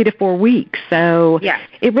in 3 to 4 weeks. So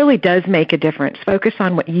it really does make a difference. Focus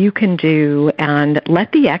on what you can do and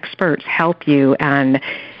let the experts help you. And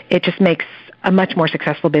it just makes a much more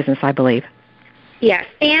successful business, I believe. Yes,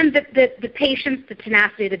 and the patience, the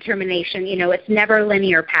tenacity, the determination, it's never a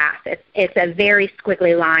linear path. It's a very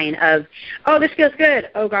squiggly line of, oh, this feels good.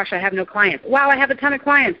 Oh, gosh, I have no clients. Wow, I have a ton of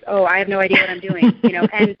clients. Oh, I have no idea what I'm doing,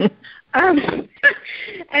 and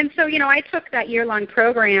so, I took that year-long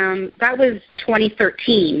program. That was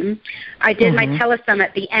 2013. I did my telesummit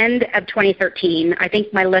at the end of 2013. I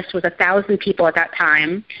think my list was 1,000 people at that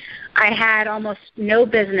time. I had almost no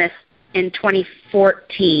business in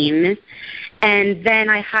 2014. And then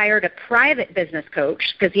I hired a private business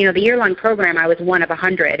coach because, the year-long program, I was one of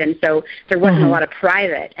 100, and so there wasn't a lot of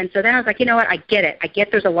private. And so then I was like, you know what, I get it. I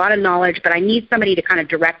get there's a lot of knowledge, but I need somebody to kind of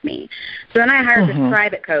direct me. So then I hired this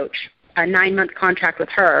private coach, a 9-month contract with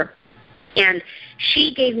her, and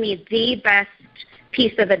she gave me the best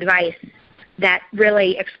piece of advice that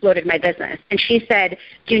really exploded my business. And she said,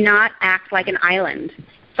 do not act like an island.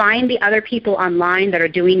 Find the other people online that are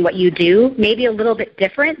doing what you do, maybe a little bit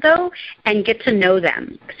different, though, and get to know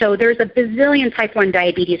them. So there's a bazillion type 1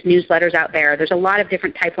 diabetes newsletters out there. There's a lot of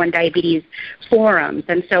different type 1 diabetes forums.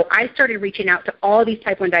 And so I started reaching out to all these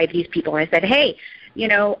type 1 diabetes people. I said, hey,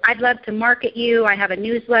 I'd love to market you. I have a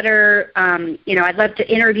newsletter. I'd love to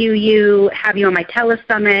interview you, have you on my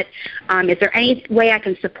telesummit. Is there any way I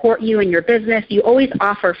can support you in your business? You always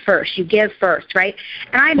offer first. You give first, right?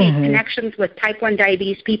 And I made connections with type 1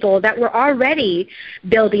 diabetes people that were already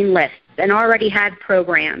building lists and already had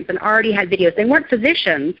programs and already had videos. They weren't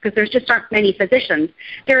physicians because there's just aren't many physicians.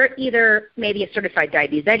 They're either maybe a certified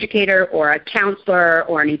diabetes educator or a counselor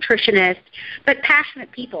or a nutritionist, but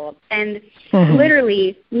passionate people. And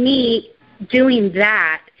literally me doing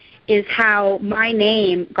that is how my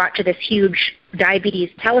name got to this huge diabetes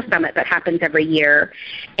telesummit that happens every year.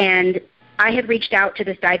 And I had reached out to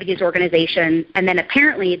this diabetes organization, and then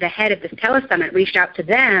apparently the head of this telesummit reached out to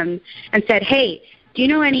them and said, hey, do you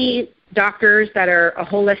know any doctors that are a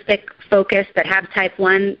holistic focus that have type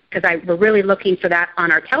 1? Because we're really looking for that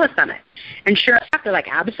on our telesummit. And sure enough, they're like,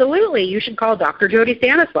 absolutely, you should call Dr. Jodi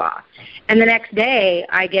Stanislaw. And the next day,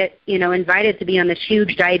 I get, invited to be on this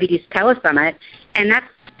huge diabetes telesummit, and that's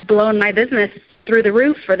blown my business through the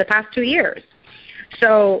roof for the past 2 years.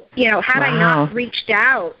 So, had I not reached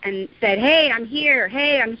out and said, hey, I'm here,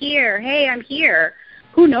 hey, I'm here, hey, I'm here,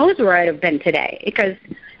 who knows where I'd have been today? Because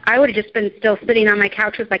I would have just been still sitting on my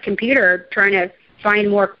couch with my computer trying to find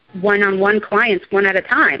more one-on-one clients one at a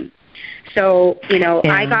time. So,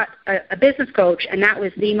 I got a business coach, and that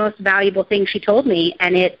was the most valuable thing she told me,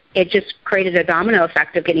 and it just created a domino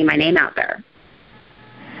effect of getting my name out there.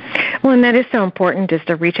 Well, and that is so important, is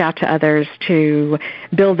to reach out to others, to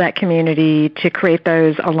build that community, to create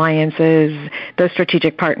those alliances, those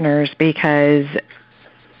strategic partners, because,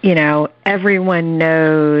 everyone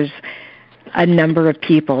knows a number of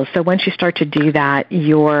people. So once you start to do that,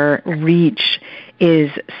 your reach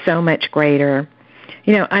is so much greater.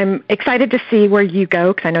 I'm excited to see where you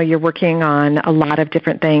go because I know you're working on a lot of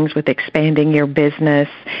different things with expanding your business.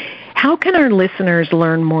 How can our listeners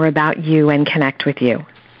learn more about you and connect with you?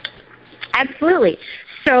 Absolutely.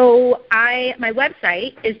 So my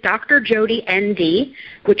website is Dr. Jodi ND,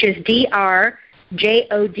 which is DrJodyN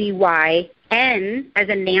as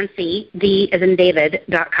in Nancy, D as in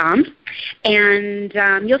David.com. And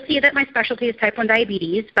you'll see that my specialty is type 1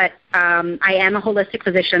 diabetes, but I am a holistic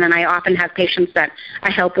physician, and I often have patients that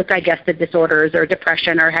I help with digestive disorders or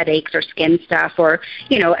depression or headaches or skin stuff or,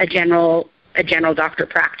 a general doctor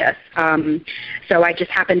practice. So I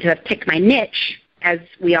just happen to have picked my niche as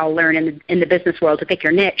we all learn in the business world, to pick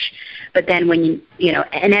your niche. But then when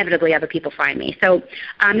inevitably other people find me. So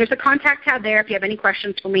there's a contact tab there if you have any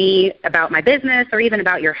questions for me about my business or even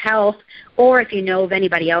about your health, or if you know of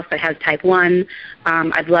anybody else that has type 1,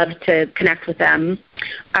 I'd love to connect with them.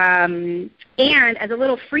 And as a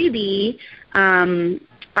little freebie,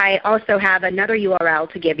 I also have another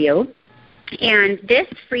URL to give you. And this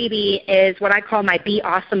freebie is what I call my Be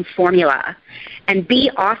Awesome formula. And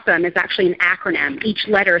Be Awesome is actually an acronym. Each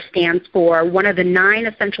letter stands for one of the 9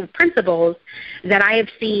 essential principles that I have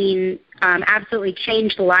seen absolutely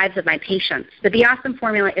change the lives of my patients. The Be Awesome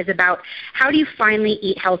formula is about how do you finally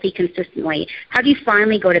eat healthy consistently? How do you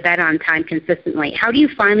finally go to bed on time consistently? How do you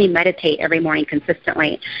finally meditate every morning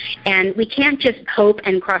consistently? And we can't just hope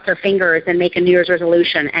and cross our fingers and make a New Year's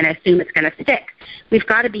resolution and assume it's going to stick. We've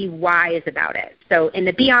got to be wise about it. So in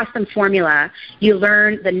the Be Awesome formula, you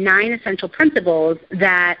learn the 9 essential principles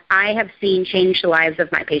that I have seen change the lives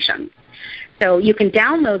of my patients. So you can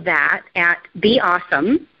download that at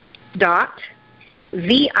beawesome.vip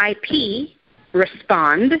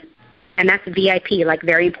respond, and that's VIP, like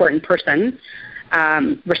very important person,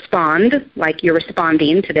 respond, like you're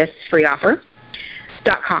responding to this free offer,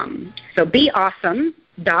 .com. So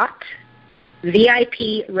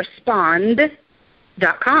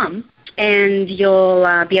beawesome.viprespond.com, and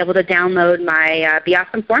you'll be able to download my Be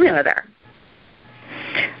Awesome formula there.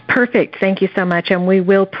 Perfect. Thank you so much. And we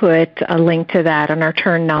will put a link to that on our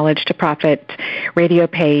Turn Knowledge to Profit radio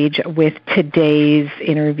page with today's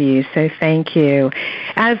interview. So thank you.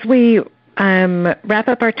 As we wrap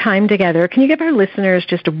up our time together, can you give our listeners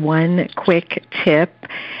just one quick tip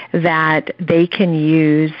that they can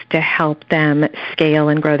use to help them scale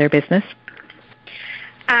and grow their business?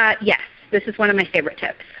 Yes. This is one of my favorite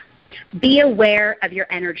tips. Be aware of your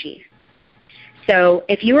energy. So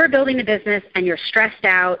if you are building a business and you're stressed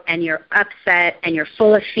out and you're upset and you're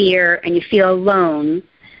full of fear and you feel alone,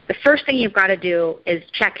 the first thing you've got to do is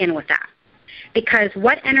check in with that. Because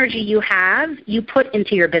what energy you have, you put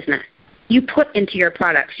into your business. You put into your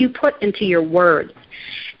products. You put into your words.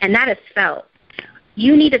 And that is felt.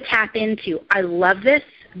 You need to tap into, I love this.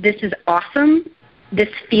 This is awesome. This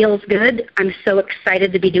feels good. I'm so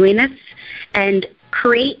excited to be doing this. And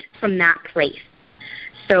create from that place.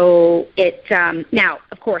 So now,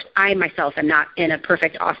 of course, I myself am not in a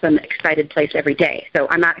perfect, awesome, excited place every day. So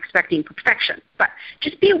I'm not expecting perfection. But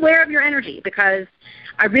just be aware of your energy, because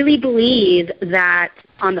I really believe that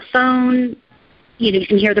on the phone, you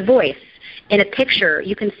can hear the voice. In a picture,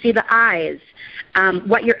 you can see the eyes.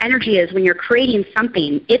 What your energy is when you're creating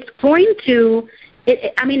something, it's going to,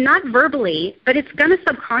 not verbally, but it's going to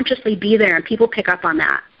subconsciously be there, and people pick up on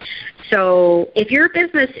that. So if your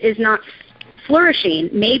business is not flourishing,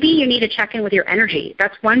 maybe you need to check in with your energy.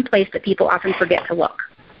 That's one place that people often forget to look.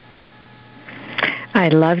 I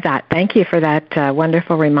love that. Thank you for that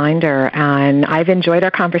wonderful reminder. And I've enjoyed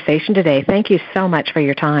our conversation today. Thank you so much for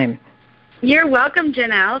your time. You're welcome,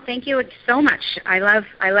 Janelle. Thank you so much. I love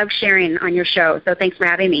sharing on your show, so thanks for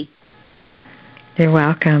having me. You're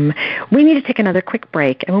welcome. We need to take another quick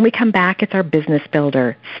break, and when we come back, it's our Business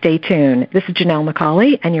Builder. Stay tuned. This is Janelle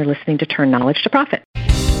McCauley, and you're listening to Turn Knowledge to Profit.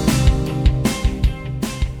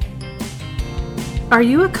 Are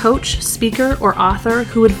you a coach, speaker, or author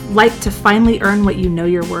who would like to finally earn what you know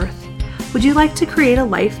you're worth? Would you like to create a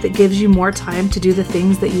life that gives you more time to do the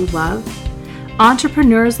things that you love?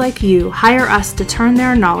 Entrepreneurs like you hire us to turn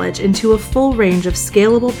their knowledge into a full range of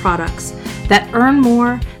scalable products that earn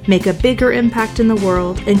more, make a bigger impact in the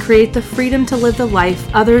world, and create the freedom to live the life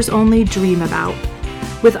others only dream about.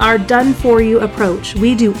 With our done-for-you approach,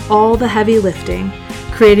 we do all the heavy lifting,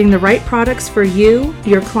 creating the right products for you,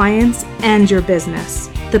 your clients, and your business.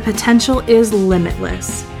 The potential is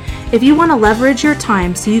limitless. If you want to leverage your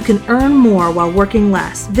time so you can earn more while working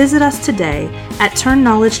less, visit us today at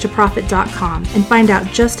turnknowledgetoprofit.com and find out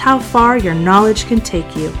just how far your knowledge can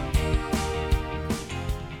take you.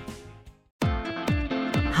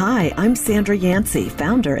 Hi, I'm Sandra Yancey,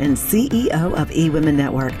 founder and CEO of eWomen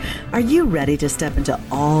Network. Are you ready to step into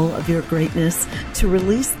all of your greatness, to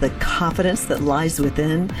release the confidence that lies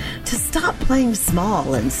within, to stop playing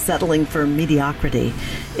small and settling for mediocrity?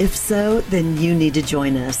 If so, then you need to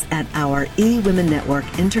join us at our eWomen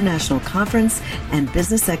Network International Conference and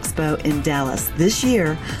Business Expo in Dallas this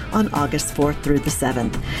year on August 4th through the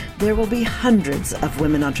 7th. There will be hundreds of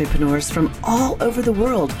women entrepreneurs from all over the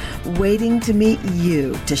world waiting to meet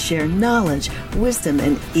you, to share knowledge, wisdom,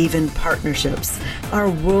 and even partnerships. Our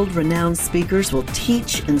world-renowned speakers will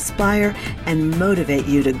teach, inspire, and motivate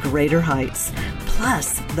you to greater heights.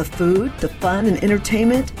 Plus, the food, the fun, and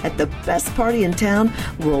entertainment at the best party in town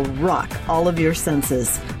will rock all of your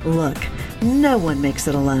senses. Look, no one makes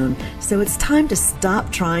it alone, so it's time to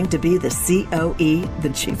stop trying to be the COE,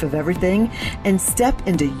 the chief of everything, and step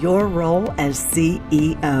into your role as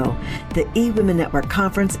CEO. The eWomen Network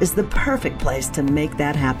Conference is the perfect place to make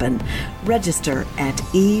that happen. Register at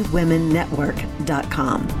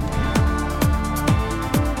ewomennetwork.com.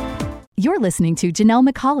 You're listening to Janelle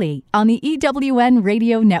McCauley on the EWN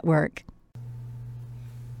Radio Network.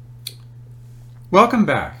 Welcome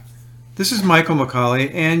back. This is Michael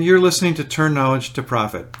McCauley, and you're listening to Turn Knowledge to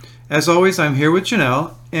Profit. As always, I'm here with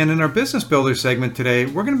Janelle, and in our Business Builder segment today,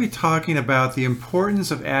 we're going to be talking about the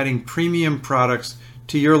importance of adding premium products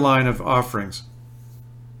to your line of offerings.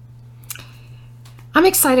 I'm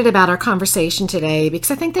excited about our conversation today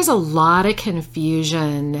because I think there's a lot of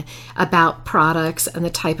confusion about products and the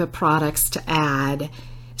type of products to add.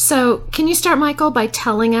 So can you start, Michael, by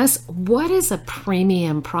telling us what is a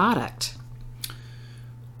premium product?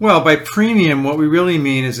 Well, by premium, what we really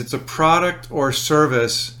mean is it's a product or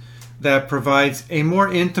service that provides a more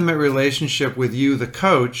intimate relationship with you, the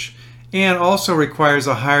coach, and also requires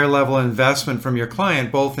a higher level of investment from your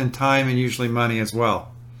client, both in time and usually money as well.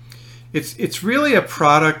 It's really a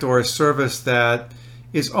product or a service that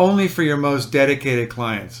is only for your most dedicated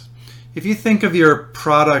clients. If you think of your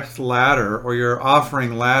product ladder or your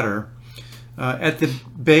offering ladder, at the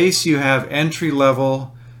base you have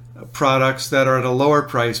entry-level products that are at a lower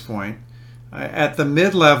price point. At the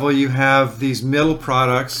mid-level you have these middle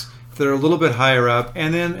products that are a little bit higher up,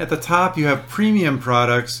 and then at the top you have premium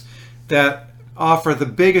products that offer the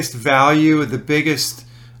biggest value, the biggest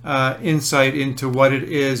insight into what it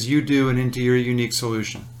is you do and into your unique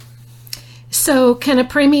solution. So can a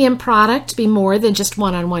premium product be more than just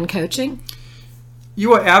one-on-one coaching?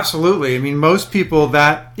 You are absolutely. I mean, most people,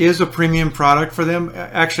 that is a premium product for them.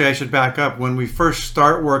 Actually, I should back up. When we first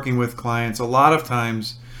start working with clients, a lot of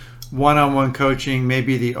times one-on-one coaching may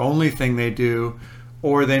be the only thing they do,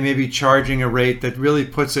 or they may be charging a rate that really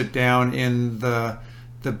puts it down in the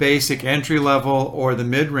basic entry level or the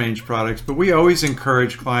mid-range products. But we always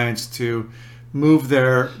encourage clients to move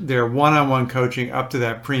their one-on-one coaching up to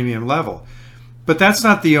that premium level. But that's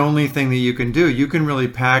not the only thing that you can do. You can really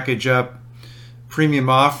package up premium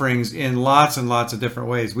offerings in lots and lots of different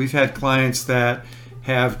ways. We've had clients that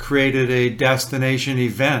have created a destination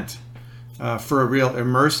event for a real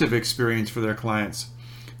immersive experience for their clients.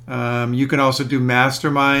 You can also do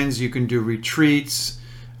masterminds, you can do retreats.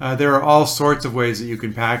 There are all sorts of ways that you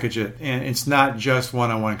can package it, and it's not just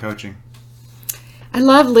one-on-one coaching. I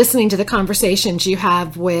love listening to the conversations you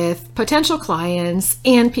have with potential clients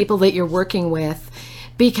and people that you're working with,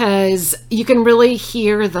 because you can really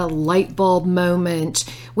hear the light bulb moment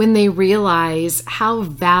when they realize how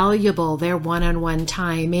valuable their one-on-one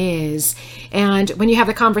time is. And when you have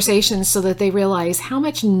the conversations so that they realize how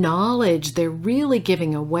much knowledge they're really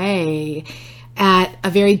giving away at a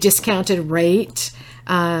very discounted rate.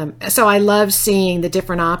 So I love seeing the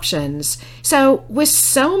different options. So with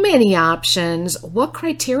so many options, what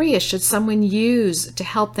criteria should someone use to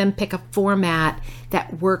help them pick a format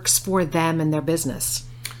that works for them and their business?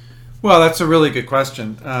 Well, that's a really good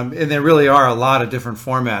question. And there really are a lot of different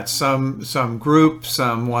formats. Some group,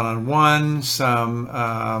 some one-on-one,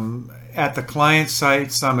 some at the client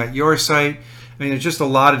site, some at your site. I mean, there's just a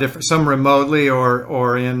lot of different, some remotely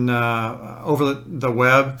or in over the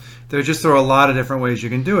web. There are a lot of different ways you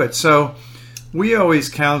can do it. So we always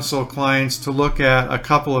counsel clients to look at a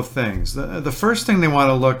couple of things. The first thing they want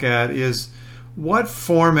to look at is what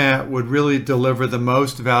format would really deliver the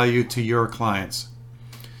most value to your clients.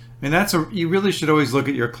 And you really should always look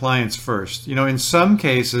at your clients first. You know, in some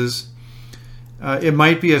cases, it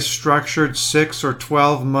might be a structured 6 or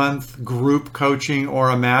 12 month group coaching or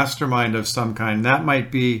a mastermind of some kind. That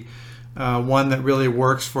might be one that really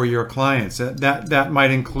works for your clients. That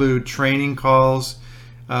might include training calls,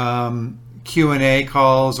 Q&A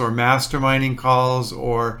calls, or masterminding calls,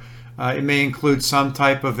 or it may include some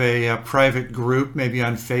type of a private group, maybe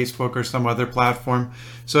on Facebook or some other platform.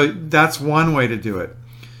 So that's one way to do it.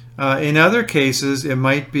 In other cases, it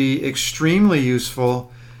might be extremely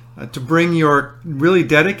useful to bring your really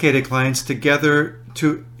dedicated clients together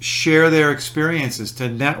to share their experiences, to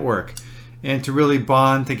network, and to really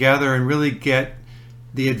bond together and really get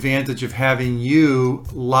the advantage of having you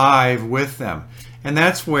live with them. And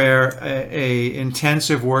that's where a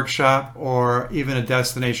intensive workshop or even a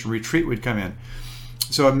destination retreat would come in.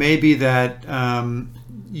 So it may be that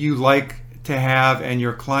you like to have, and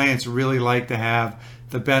your clients really like to have,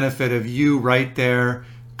 the benefit of you right there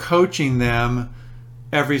coaching them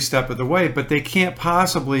every step of the way, but they can't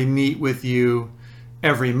possibly meet with you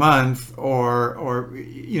every month or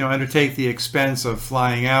undertake the expense of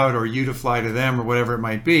flying out or you to fly to them or whatever it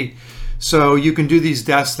might be. So you can do these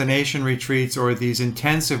destination retreats or these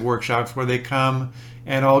intensive workshops where they come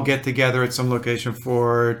and all get together at some location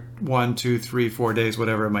for 1, 2, 3, 4 days,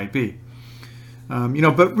 whatever it might be.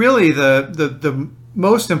 But really the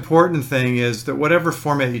most important thing is that whatever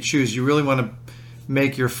format you choose, you really want to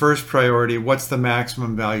make your first priority what's the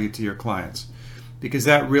maximum value to your clients, because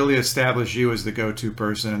that really establishes you as the go-to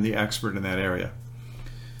person and the expert in that area.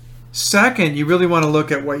 Second, you really want to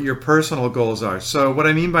look at what your personal goals are. So what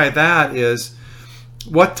I mean by that is,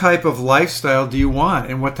 what type of lifestyle do you want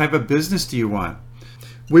and what type of business do you want?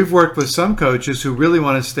 We've worked with some coaches who really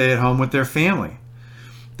want to stay at home with their family.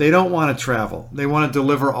 They don't want to travel. They want to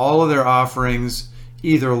deliver all of their offerings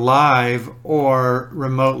either live or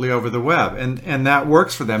remotely over the web. And that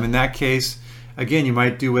works for them. In that case, again, you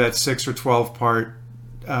might do that 6 or 12 part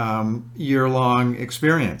year-long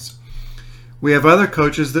experience. We have other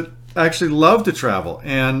coaches that actually love to travel,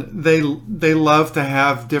 and they love to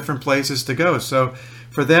have different places to go. So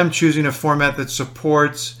for them, choosing a format that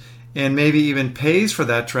supports and maybe even pays for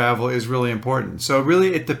that travel is really important. So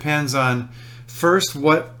really it depends on, first,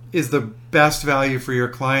 what is the best value for your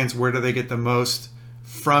clients? Where do they get the most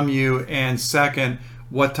from you? And second,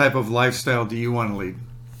 what type of lifestyle do you want to lead?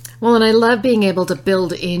 Well, and I love being able to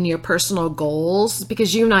build in your personal goals,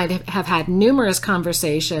 because you and I have had numerous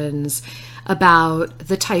conversations about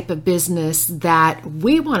the type of business that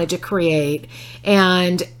we wanted to create,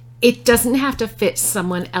 and it doesn't have to fit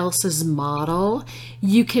someone else's model.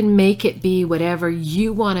 You can make it be whatever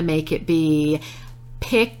you want to make it be.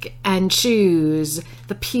 Pick and choose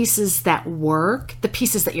the pieces that work, the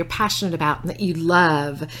pieces that you're passionate about and that you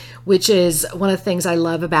love, which is one of the things I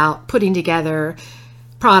love about putting together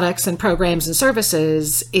products and programs and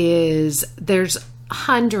services. Is there's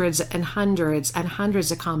hundreds and hundreds and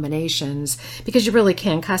hundreds of combinations, because you really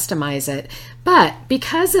can customize it. But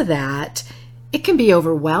because of that, it can be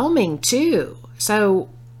overwhelming too. So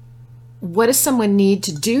what does someone need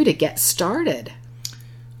to do to get started?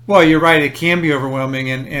 Well, you're right. It can be overwhelming,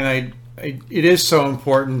 and it is so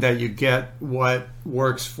important that you get what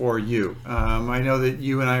works for you. I know that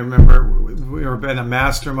you and I remember we were in a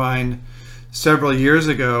mastermind several years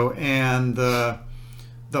ago, and the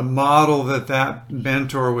model that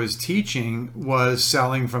mentor was teaching was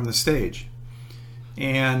selling from the stage.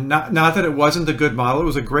 And not that it wasn't a good model, it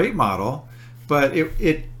was a great model, but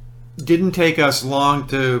it didn't take us long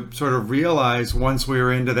to sort of realize, once we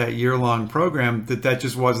were into that year-long program, that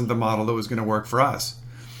just wasn't the model that was going to work for us.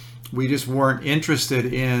 We just weren't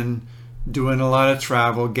interested in doing a lot of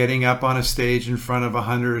travel, getting up on a stage in front of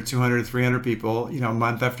 100 or 200 or 300 people,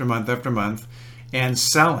 month after month after month, and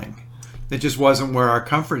selling. It just wasn't where our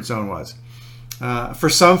comfort zone was. For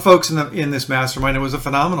some folks in this mastermind, it was a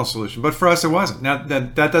phenomenal solution, but for us, it wasn't. Now,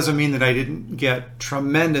 that doesn't mean that I didn't get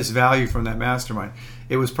tremendous value from that mastermind.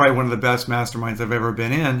 It was probably one of the best masterminds I've ever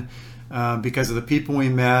been in, because of the people we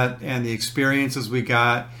met and the experiences we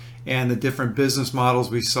got and the different business models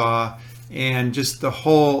we saw, and just the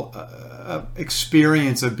whole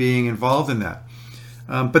experience of being involved in that.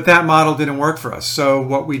 But that model didn't work for us. So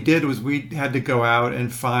what we did was we had to go out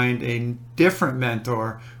and find a different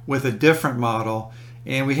mentor with a different model.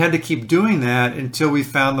 And we had to keep doing that until we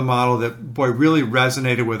found the model that, really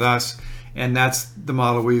resonated with us. And that's the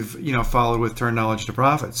model we've, followed with Turn Knowledge to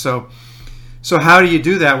Profit. So how do you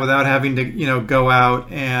do that without having to, go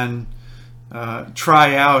out and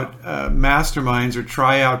try out masterminds or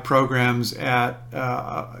try out programs at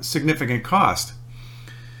significant cost?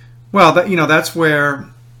 Well, that's where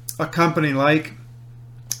a company like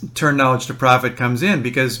Turn Knowledge to Profit comes in,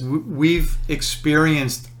 because we've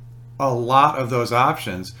experienced a lot of those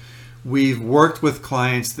options. We've worked with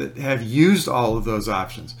clients that have used all of those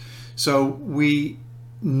options. So we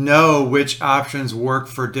know which options work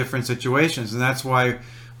for different situations. And that's why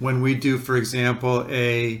when we do, for example,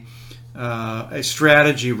 a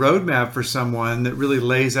strategy roadmap for someone that really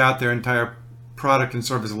lays out their entire product and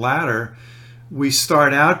service ladder, we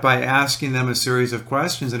start out by asking them a series of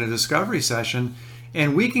questions in a discovery session,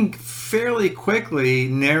 and we can fairly quickly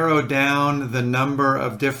narrow down the number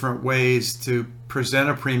of different ways to present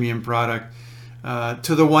a premium product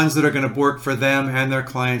to the ones that are going to work for them and their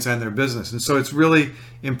clients and their business. And so it's really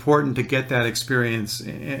important to get that experience,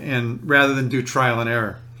 and rather than do trial and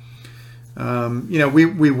error.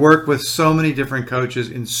 We work with so many different coaches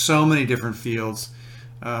in so many different fields.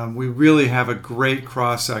 We really have a great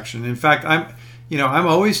cross section. In fact, I'm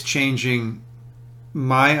always changing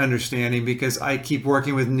my understanding, because I keep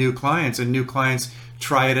working with new clients, and new clients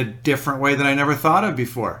try it a different way than I never thought of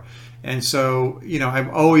before. And so, I'm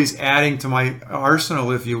always adding to my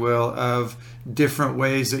arsenal, if you will, of different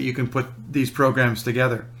ways that you can put these programs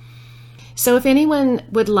together. So if anyone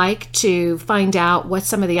would like to find out what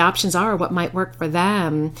some of the options are, what might work for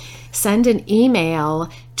them, send an email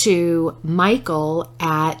to Michael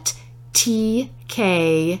at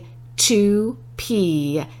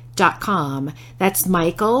tk2p.com. That's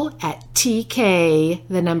Michael at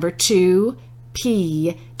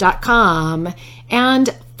tk2p.com, and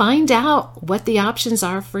find out what the options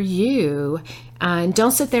are for you. And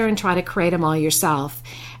don't sit there and try to create them all yourself.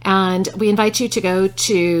 And we invite you to go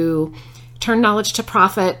to Turn Knowledge to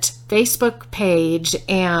Profit Facebook page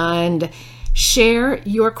and share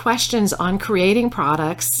your questions on creating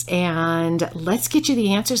products, and let's get you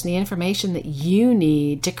the answers and the information that you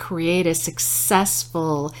need to create a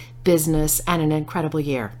successful business and an incredible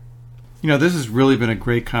year. This has really been a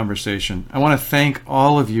great conversation. I want to thank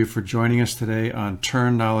all of you for joining us today on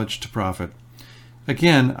Turn Knowledge to Profit.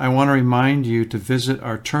 Again, I want to remind you to visit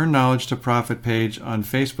our Turn Knowledge to Profit page on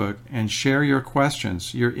Facebook and share your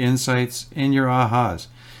questions, your insights, and your ahas.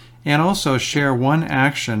 And also share one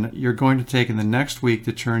action you're going to take in the next week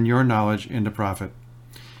to turn your knowledge into profit.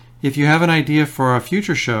 If you have an idea for a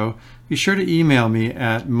future show, be sure to email me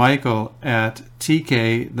at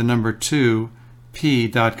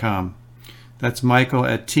michael@tk2p.com. That's Michael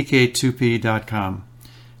at tk2p.com.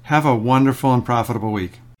 Have a wonderful and profitable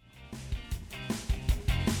week.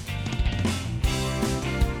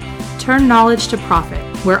 Turn Knowledge to Profit,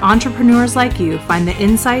 where entrepreneurs like you find the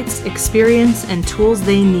insights, experience, and tools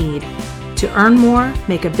they need to earn more,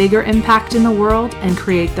 make a bigger impact in the world, and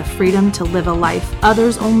create the freedom to live a life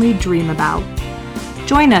others only dream about.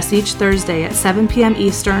 Join us each Thursday at 7 p.m.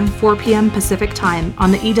 Eastern, 4 p.m. Pacific Time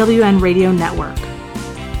on the EWN Radio Network.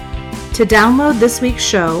 To download this week's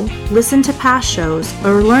show, listen to past shows,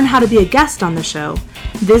 or learn how to be a guest on the show,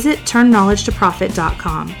 visit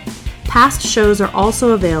turnknowledgetoprofit.com. Past shows are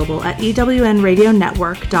also available at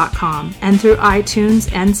ewnradionetwork.com and through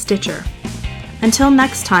iTunes and Stitcher. Until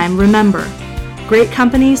next time, remember, great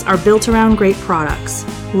companies are built around great products.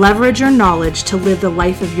 Leverage your knowledge to live the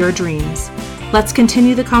life of your dreams. Let's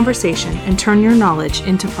continue the conversation and turn your knowledge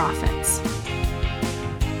into profits.